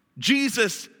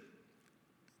 Jesus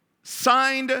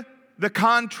signed the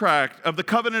contract of the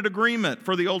covenant agreement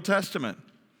for the Old Testament.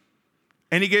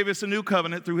 And He gave us a new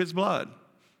covenant through His blood.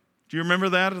 Do you remember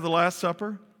that at the Last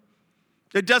Supper?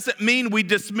 It doesn't mean we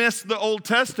dismiss the Old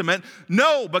Testament.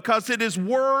 No, because it is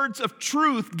words of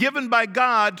truth given by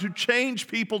God to change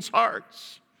people's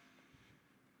hearts.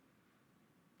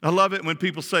 I love it when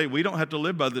people say, we don't have to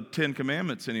live by the 10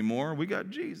 Commandments anymore. We got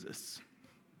Jesus.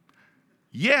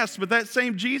 Yes, but that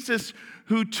same Jesus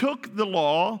who took the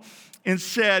law and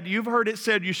said, you've heard it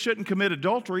said you shouldn't commit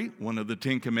adultery, one of the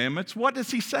 10 Commandments. What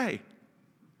does He say?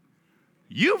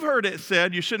 You've heard it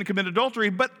said you shouldn't commit adultery,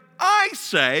 but I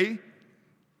say,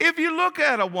 if you look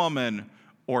at a woman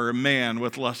or a man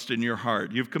with lust in your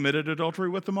heart, you've committed adultery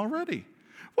with them already.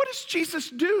 What does Jesus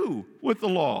do with the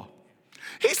law?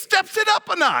 He steps it up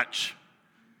a notch.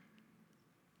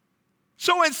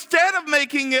 So instead of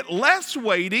making it less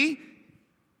weighty,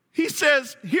 He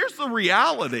says, here's the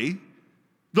reality.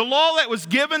 The law that was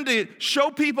given to show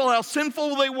people how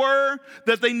sinful they were,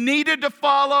 that they needed to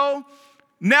follow.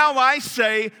 Now I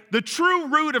say the true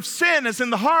root of sin is in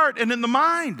the heart and in the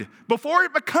mind before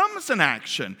it becomes an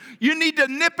action. You need to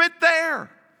nip it there.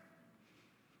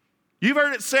 You've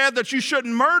heard it said that you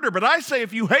shouldn't murder, but I say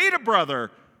if you hate a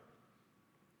brother,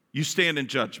 you stand in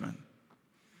judgment.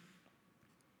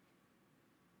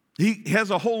 He has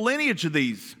a whole lineage of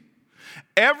these.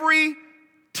 Every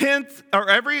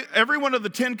one of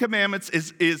the 10 Commandments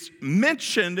is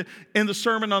mentioned in the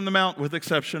Sermon on the Mount with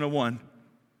exception of one,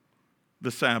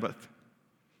 the Sabbath.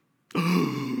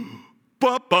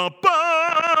 What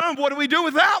do we do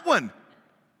with that one?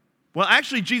 Well,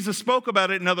 actually, Jesus spoke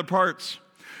about it in other parts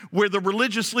where the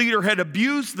religious leader had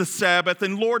abused the Sabbath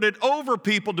and lorded over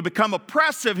people to become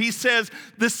oppressive. He says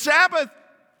the Sabbath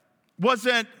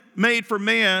wasn't made for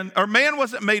man, or man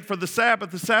wasn't made for the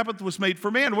Sabbath was made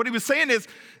for man. What he was saying is,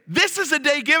 this is a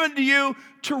day given to you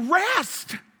to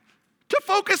rest. to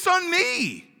focus on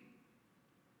me.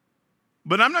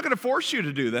 But I'm not going to force you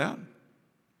to do that,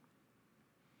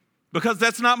 because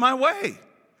that's not my way.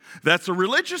 That's a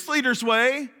religious leader's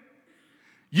way.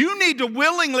 You need to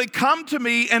willingly come to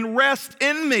me and rest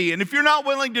in me. And if you're not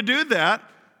willing to do that,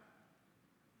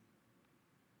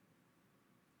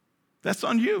 that's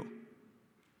on you.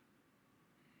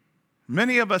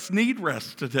 Many of us need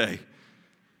rest today.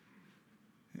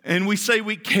 And we say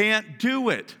we can't do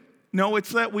it. No,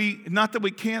 it's that not that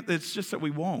we can't, it's just that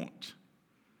we won't.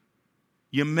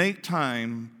 You make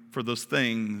time for those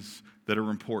things that are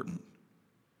important.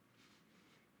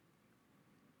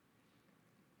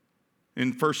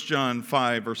 In 1 John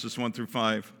 5, verses 1 through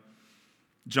 5,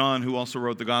 John, who also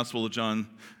wrote the Gospel of John,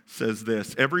 says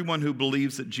this: everyone who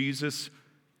believes that Jesus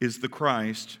is the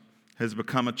Christ has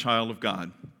become a child of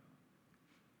God.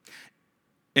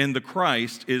 And the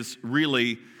Christ is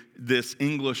really this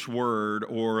English word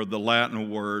or the Latin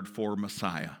word for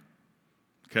Messiah,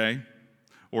 okay?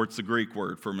 Or it's the Greek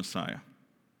word for Messiah.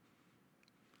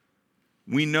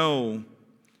 We know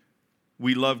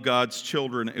we love God's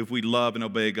children if we love and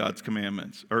obey God's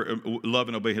commandments, or love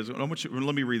and obey His.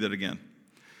 Let me read that again.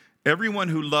 Everyone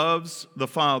who loves the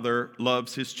Father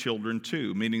loves His children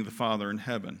too, meaning the Father in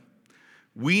heaven.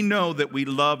 We know that we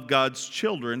love God's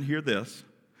children, hear this,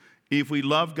 if we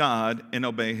love God and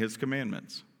obey His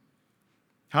commandments.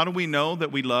 How do we know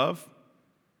that we love?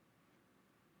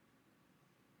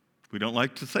 We don't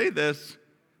like to say this.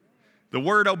 The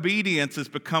word obedience has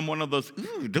become one of those,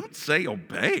 ooh, don't say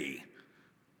obey.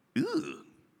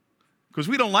 Because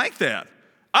we don't like that.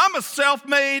 I'm a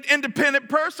self-made, independent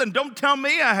person. Don't tell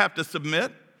me I have to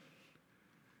submit.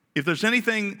 If there's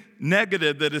anything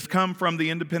negative that has come from the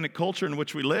independent culture in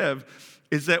which we live,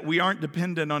 is that we aren't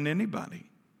dependent on anybody.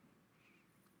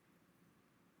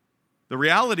 The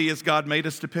reality is God made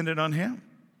us dependent on Him.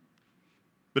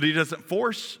 But He doesn't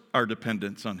force our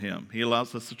dependence on Him. He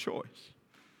allows us a choice.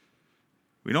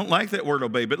 We don't like that word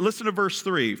obey, but listen to verse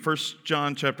 3, 1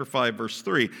 John chapter 5, verse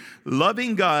 3.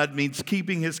 Loving God means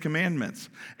keeping His commandments,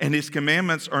 and His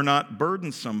commandments are not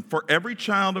burdensome, for every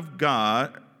child of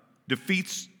God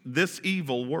defeats this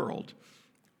evil world.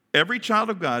 Every child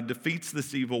of God defeats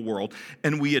this evil world,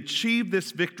 and we achieve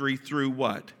this victory through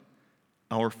what?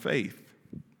 Our faith.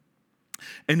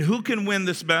 And who can win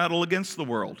this battle against the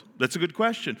world? That's a good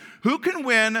question. Who can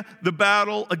win the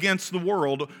battle against the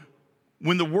world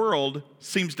when the world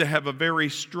seems to have a very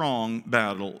strong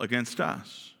battle against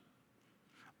us?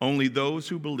 Only those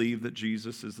who believe that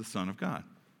Jesus is the Son of God.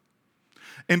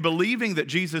 And believing that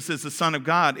Jesus is the Son of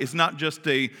God is not just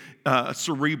a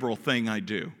cerebral thing I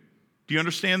do. Do you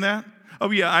understand that?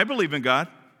 Oh yeah, I believe in God.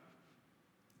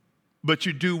 But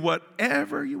you do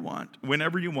whatever you want,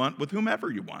 whenever you want, with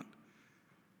whomever you want.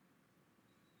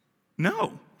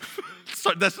 No,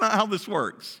 so that's not how this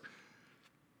works.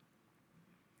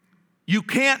 You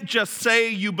can't just say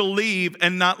you believe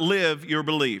and not live your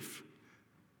belief.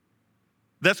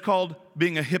 That's called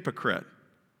being a hypocrite.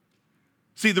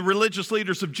 See, the religious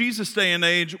leaders of Jesus' day and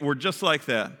age were just like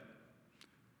that.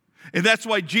 And that's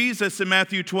why Jesus in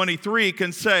Matthew 23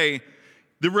 can say,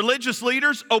 the religious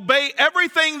leaders obey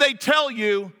everything they tell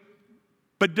you,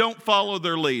 but don't follow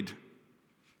their lead.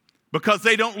 Because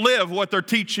they don't live what they're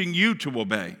teaching you to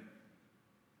obey.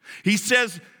 He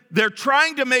says they're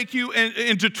trying to make you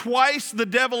into twice the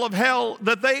devil of hell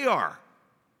that they are.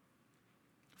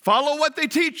 Follow what they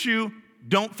teach you,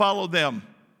 don't follow them.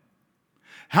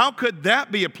 How could that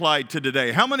be applied to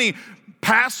today? How many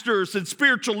pastors and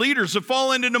spiritual leaders have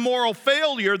fallen into moral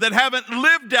failure that haven't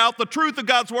lived out the truth of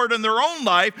God's word in their own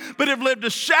life, but have lived a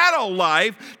shadow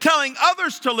life, telling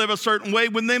others to live a certain way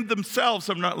when they themselves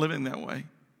are not living that way?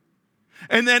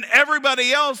 And then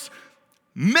everybody else,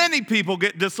 many people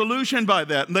get disillusioned by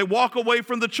that and they walk away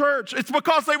from the church. It's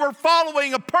because they were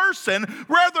following a person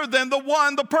rather than the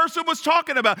one the person was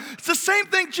talking about. It's the same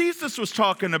thing Jesus was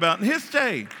talking about in His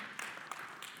day.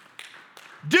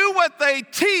 Do what they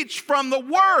teach from the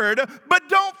word, but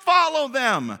don't follow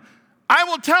them. I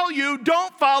will tell you,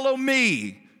 don't follow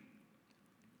me.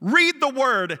 Read the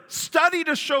word, study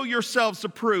to show yourselves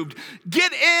approved.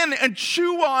 Get in and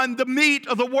chew on the meat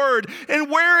of the word.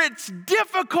 And where it's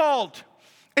difficult,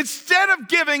 instead of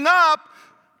giving up,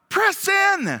 press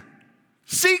in.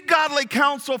 Seek godly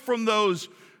counsel from those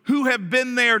who have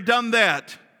been there, done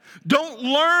that. Don't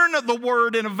learn the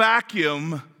word in a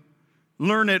vacuum.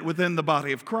 Learn it within the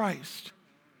body of Christ.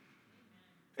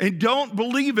 And don't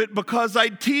believe it because I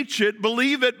teach it.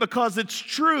 Believe it because it's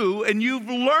true, and you've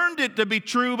learned it to be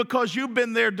true because you've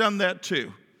been there, done that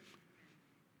too.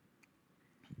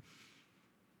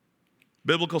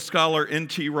 Biblical scholar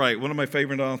N.T. Wright, one of my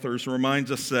favorite authors,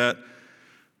 reminds us that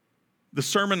The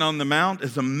Sermon on the Mount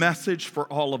is a message for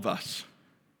all of us.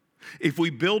 If we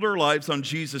build our lives on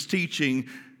Jesus' teaching,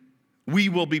 we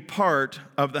will be part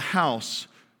of the house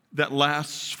that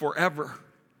lasts forever.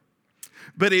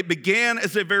 But it began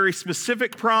as a very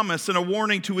specific promise and a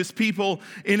warning to his people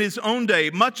in his own day.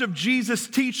 Much of Jesus'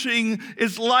 teaching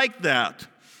is like that.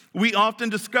 We often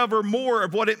discover more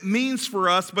of what it means for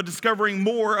us, but discovering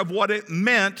more of what it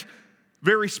meant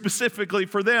very specifically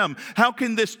for them. How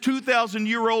can this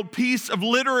 2,000-year-old piece of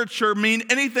literature mean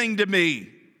anything to me?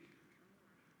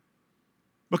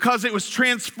 Because it was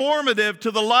transformative to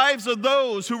the lives of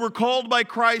those who were called by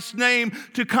Christ's name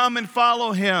to come and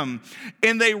follow him.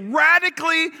 And they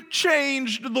radically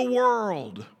changed the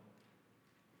world.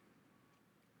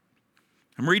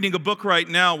 I'm reading a book right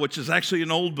now, which is actually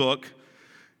an old book.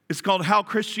 It's called How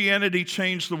Christianity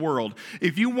Changed the World.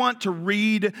 If you want to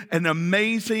read an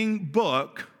amazing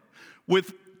book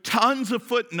with tons of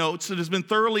footnotes that has been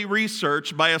thoroughly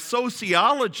researched by a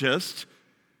sociologist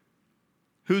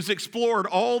who's explored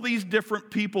all these different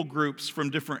people groups from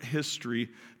different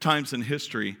times in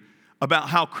history about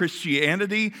how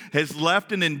Christianity has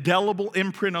left an indelible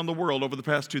imprint on the world over the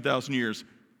past 2,000 years,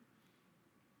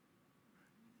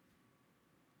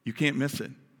 you can't miss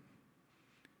it.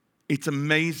 It's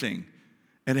amazing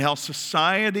at how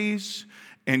societies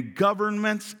and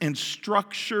governments and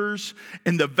structures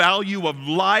and the value of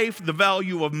life, the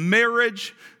value of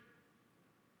marriage,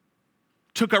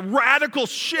 took a radical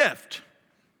shift.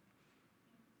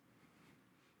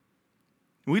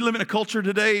 We live in a culture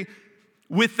today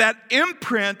with that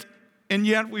imprint, and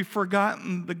yet we've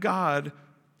forgotten the God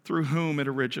through whom it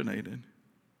originated.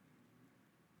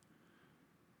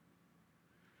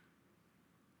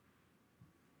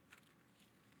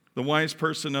 The wise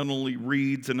person not only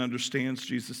reads and understands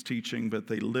Jesus' teaching, but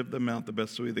they live them out the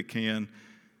best way they can,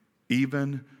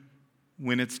 even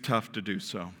when it's tough to do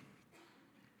so.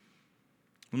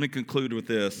 Let me conclude with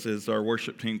this as our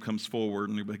worship team comes forward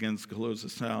and begins to close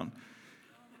us out.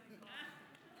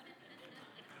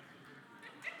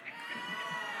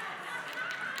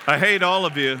 I hate all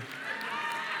of you.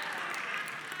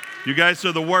 You guys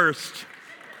are the worst.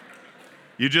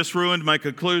 You just ruined my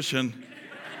conclusion.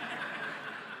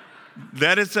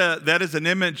 That is an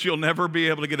image you'll never be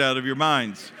able to get out of your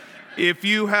minds. If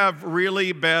you have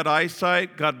really bad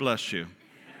eyesight, God bless you.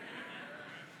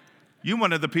 You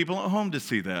wanted the people at home to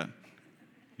see that.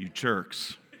 You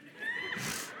jerks.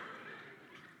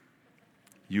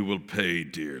 You will pay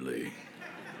dearly.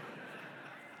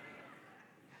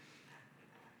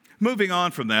 Moving on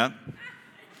from that,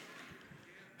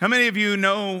 how many of you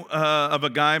know of a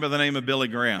guy by the name of Billy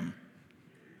Graham?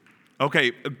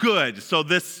 Okay, good. So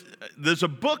there's a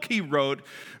book he wrote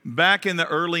back in the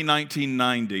early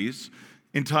 1990s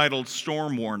entitled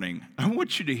Storm Warning. I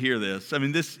want you to hear this. I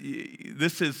mean, this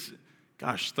is,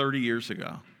 30 years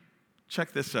ago.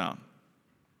 Check this out.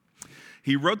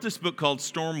 He wrote this book called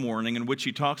Storm Warning, in which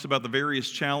he talks about the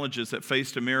various challenges that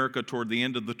faced America toward the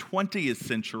end of the 20th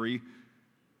century.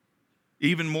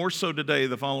 Even more so today,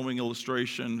 the following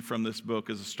illustration from this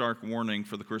book is a stark warning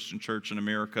for the Christian church in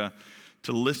America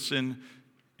to listen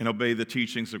and obey the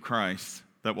teachings of Christ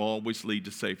that will always lead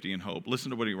to safety and hope.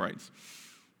 Listen to what he writes.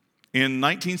 In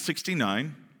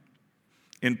 1969,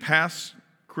 in Pass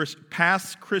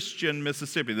Christian,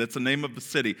 Mississippi, that's the name of the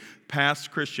city, Pass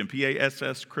Christian,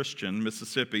 P-A-S-S Christian,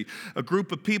 Mississippi, a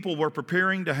group of people were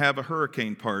preparing to have a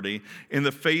hurricane party in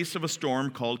the face of a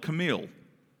storm called Camille.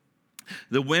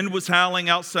 The wind was howling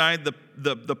outside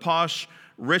the posh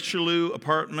Richelieu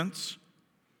apartments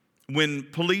when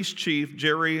Police Chief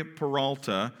Jerry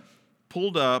Peralta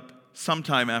pulled up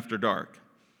sometime after dark.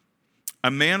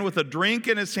 A man with a drink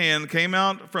in his hand came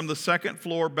out from the second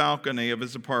floor balcony of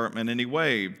his apartment and he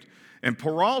waved. And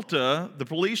Peralta, the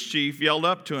police chief, yelled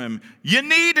up to him, "You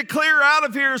need to clear out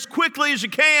of here as quickly as you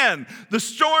can. The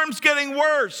storm's getting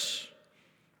worse."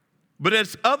 But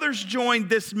as others joined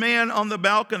this man on the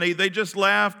balcony, they just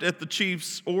laughed at the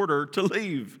chief's order to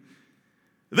leave.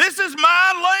 "This is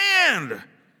my land,"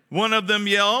 one of them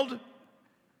yelled.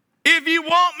 "If you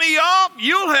want me off,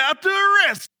 you'll have to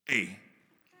arrest me."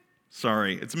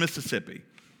 Sorry, it's Mississippi.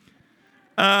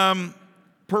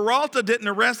 Peralta didn't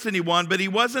arrest anyone, but he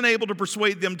wasn't able to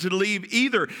persuade them to leave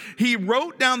either. He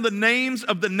wrote down the names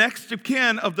of the next of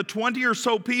kin of the 20 or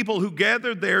so people who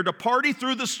gathered there to party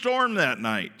through the storm that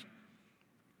night.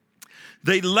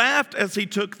 They laughed as he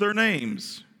took their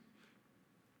names.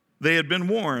 They had been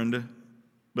warned,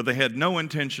 but they had no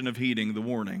intention of heeding the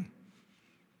warning.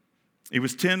 It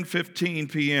was 10:15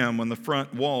 p.m. when the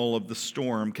front wall of the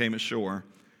storm came ashore,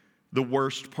 the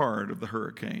worst part of the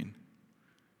hurricane.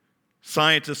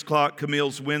 Scientists clock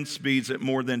Camille's wind speeds at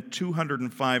more than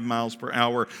 205 miles per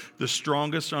hour, the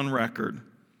strongest on record.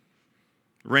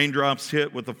 Raindrops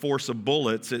hit with the force of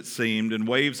bullets, it seemed, and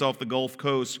waves off the Gulf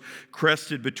Coast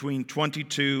crested between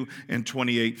 22 and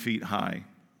 28 feet high.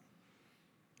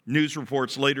 News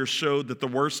reports later showed that the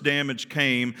worst damage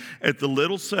came at the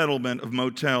little settlement of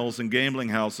motels and gambling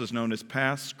houses known as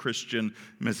Pass Christian,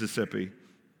 Mississippi,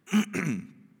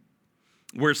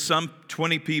 where some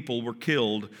 20 people were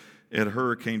killed at a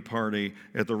hurricane party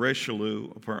at the Richelieu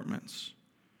Apartments.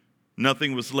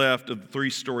 Nothing was left of the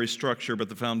 3-story structure but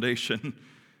the foundation.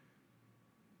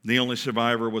 The only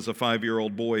survivor was a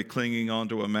 5-year-old boy clinging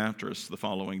onto a mattress the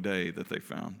following day that they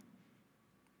found.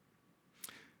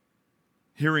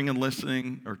 Hearing and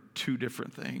listening are two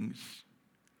different things.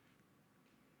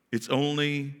 It's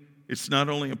not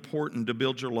only important to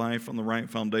build your life on the right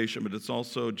foundation, but it's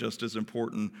also just as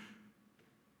important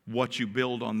what you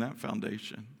build on that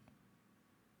foundation.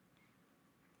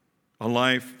 A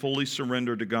life fully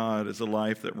surrendered to God is a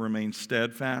life that remains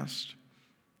steadfast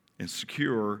and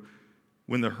secure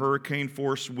when the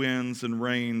hurricane-force winds and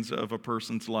rains of a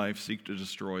person's life seek to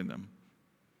destroy them.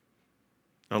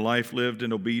 A life lived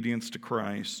in obedience to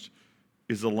Christ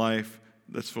is a life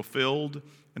that's fulfilled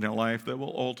and a life that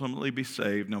will ultimately be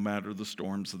saved no matter the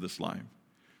storms of this life.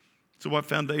 So what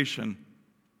foundation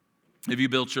have you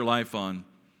built your life on?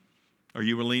 Are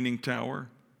you a leaning tower?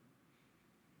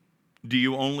 Do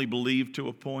you only believe to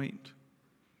a point?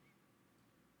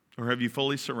 Or have you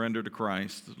fully surrendered to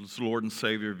Christ, the Lord and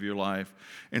Savior of your life,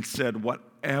 and said,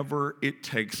 whatever it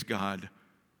takes, God,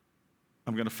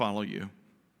 I'm going to follow you.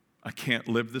 I can't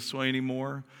live this way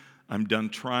anymore. I'm done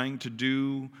trying to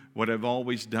do what I've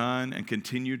always done and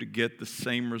continue to get the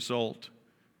same result.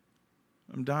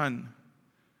 I'm done.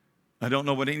 I don't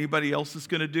know what anybody else is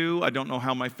going to do. I don't know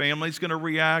how my family's going to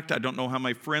react. I don't know how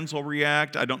my friends will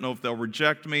react. I don't know if they'll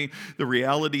reject me. The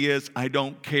reality is I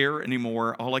don't care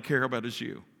anymore. All I care about is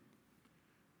you.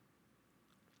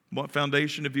 What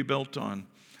foundation have you built on?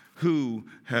 Who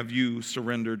have you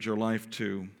surrendered your life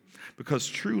to? Because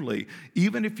truly,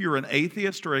 even if you're an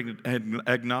atheist or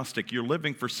agnostic, you're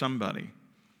living for somebody.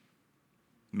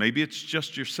 Maybe it's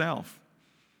just yourself.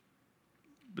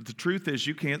 But the truth is,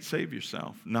 you can't save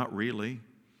yourself. Not really.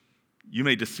 You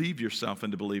may deceive yourself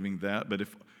into believing that, but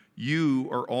if you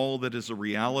are all that is a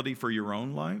reality for your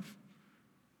own life,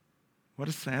 what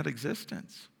a sad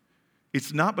existence.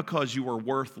 It's not because you are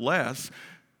worth less.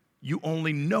 You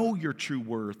only know your true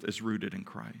worth is rooted in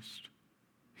Christ.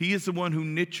 He is the one who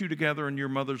knit you together in your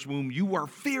mother's womb. You are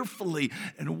fearfully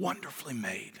and wonderfully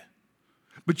made.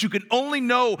 But you can only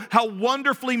know how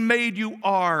wonderfully made you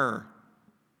are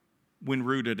when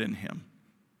rooted in Him.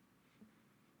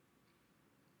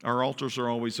 Our altars are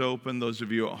always open. Those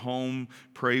of you at home,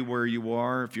 pray where you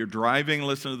are. If you're driving,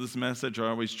 listen to this message. I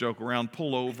always joke around,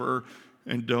 pull over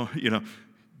and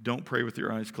don't pray with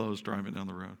your eyes closed driving down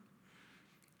the road.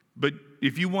 But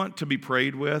if you want to be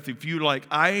prayed with, if you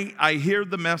I hear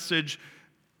the message,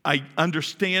 I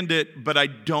understand it, but I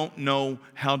don't know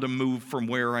how to move from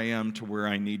where I am to where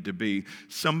I need to be,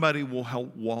 somebody will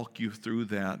help walk you through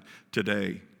that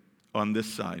today on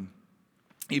this side.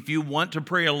 If you want to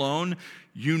pray alone,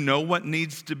 you know what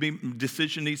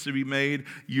decision needs to be made.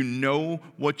 You know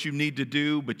what you need to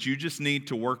do, but you just need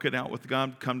to work it out with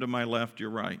God. Come to my left, you're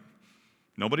right.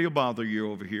 Nobody will bother you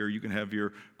over here. You can have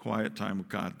your quiet time with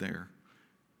God there.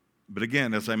 But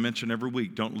again, as I mention every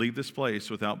week, don't leave this place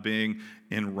without being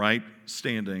in right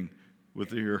standing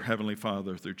with your Heavenly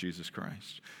Father through Jesus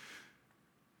Christ.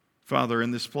 Father,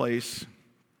 in this place,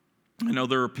 I know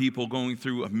there are people going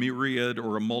through a myriad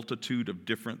or a multitude of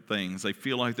different things. They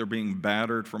feel like they're being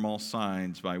battered from all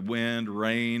sides by wind,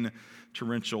 rain,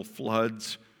 torrential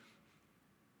floods.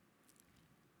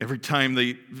 Every time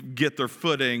they get their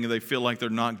footing, they feel like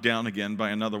they're knocked down again by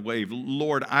another wave.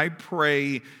 Lord, I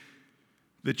pray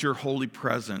that your holy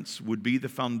presence would be the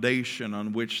foundation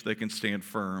on which they can stand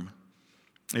firm.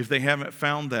 If they haven't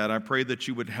found that, I pray that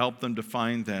you would help them to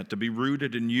find that, to be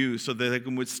rooted in you so that they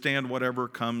can withstand whatever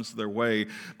comes their way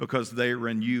because they are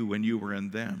in you and you are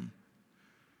in them.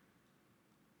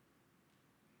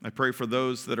 I pray for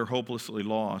those that are hopelessly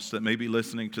lost, that may be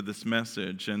listening to this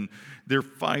message, and they're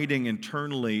fighting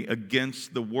internally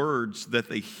against the words that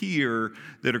they hear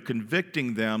that are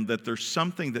convicting them that there's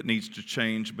something that needs to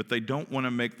change, but they don't want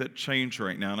to make that change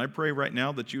right now. And I pray right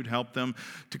now that you'd help them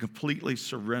to completely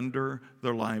surrender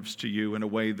their lives to you in a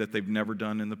way that they've never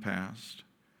done in the past.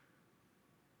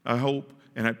 I hope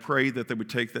and I pray that they would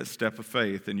take that step of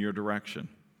faith in your direction.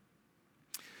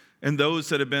 And those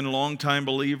that have been longtime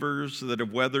believers, that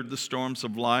have weathered the storms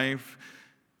of life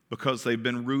because they've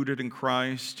been rooted in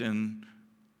Christ and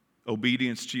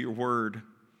obedience to your word.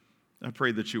 I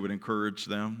pray that you would encourage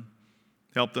them.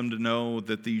 Help them to know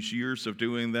that these years of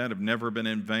doing that have never been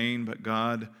in vain, but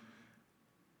God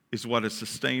is what has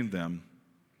sustained them.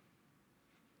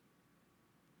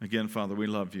 Again, Father, we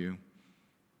love you.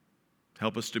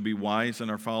 Help us to be wise in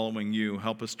our following you.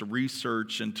 Help us to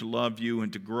research and to love you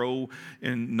and to grow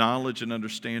in knowledge and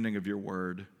understanding of your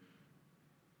word.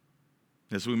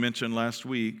 As we mentioned last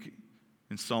week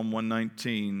in Psalm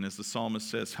 119, as the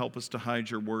psalmist says, help us to hide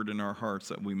your word in our hearts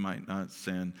that we might not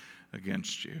sin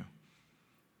against you.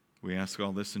 We ask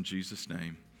all this in Jesus'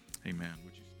 name. Amen.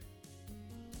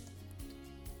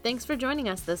 Thanks for joining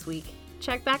us this week.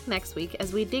 Check back next week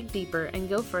as we dig deeper and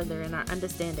go further in our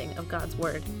understanding of God's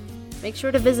Word. Make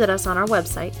sure to visit us on our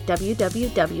website,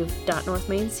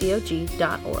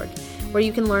 www.northmaincog.org, where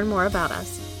you can learn more about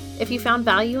us. If you found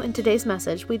value in today's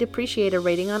message, we'd appreciate a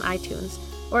rating on iTunes,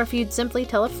 or if you'd simply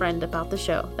tell a friend about the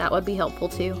show, that would be helpful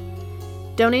too.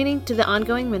 Donating to the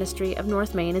ongoing ministry of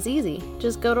North Main is easy.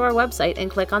 Just go to our website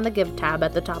and click on the Give tab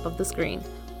at the top of the screen.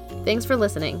 Thanks for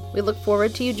listening. We look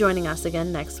forward to you joining us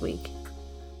again next week.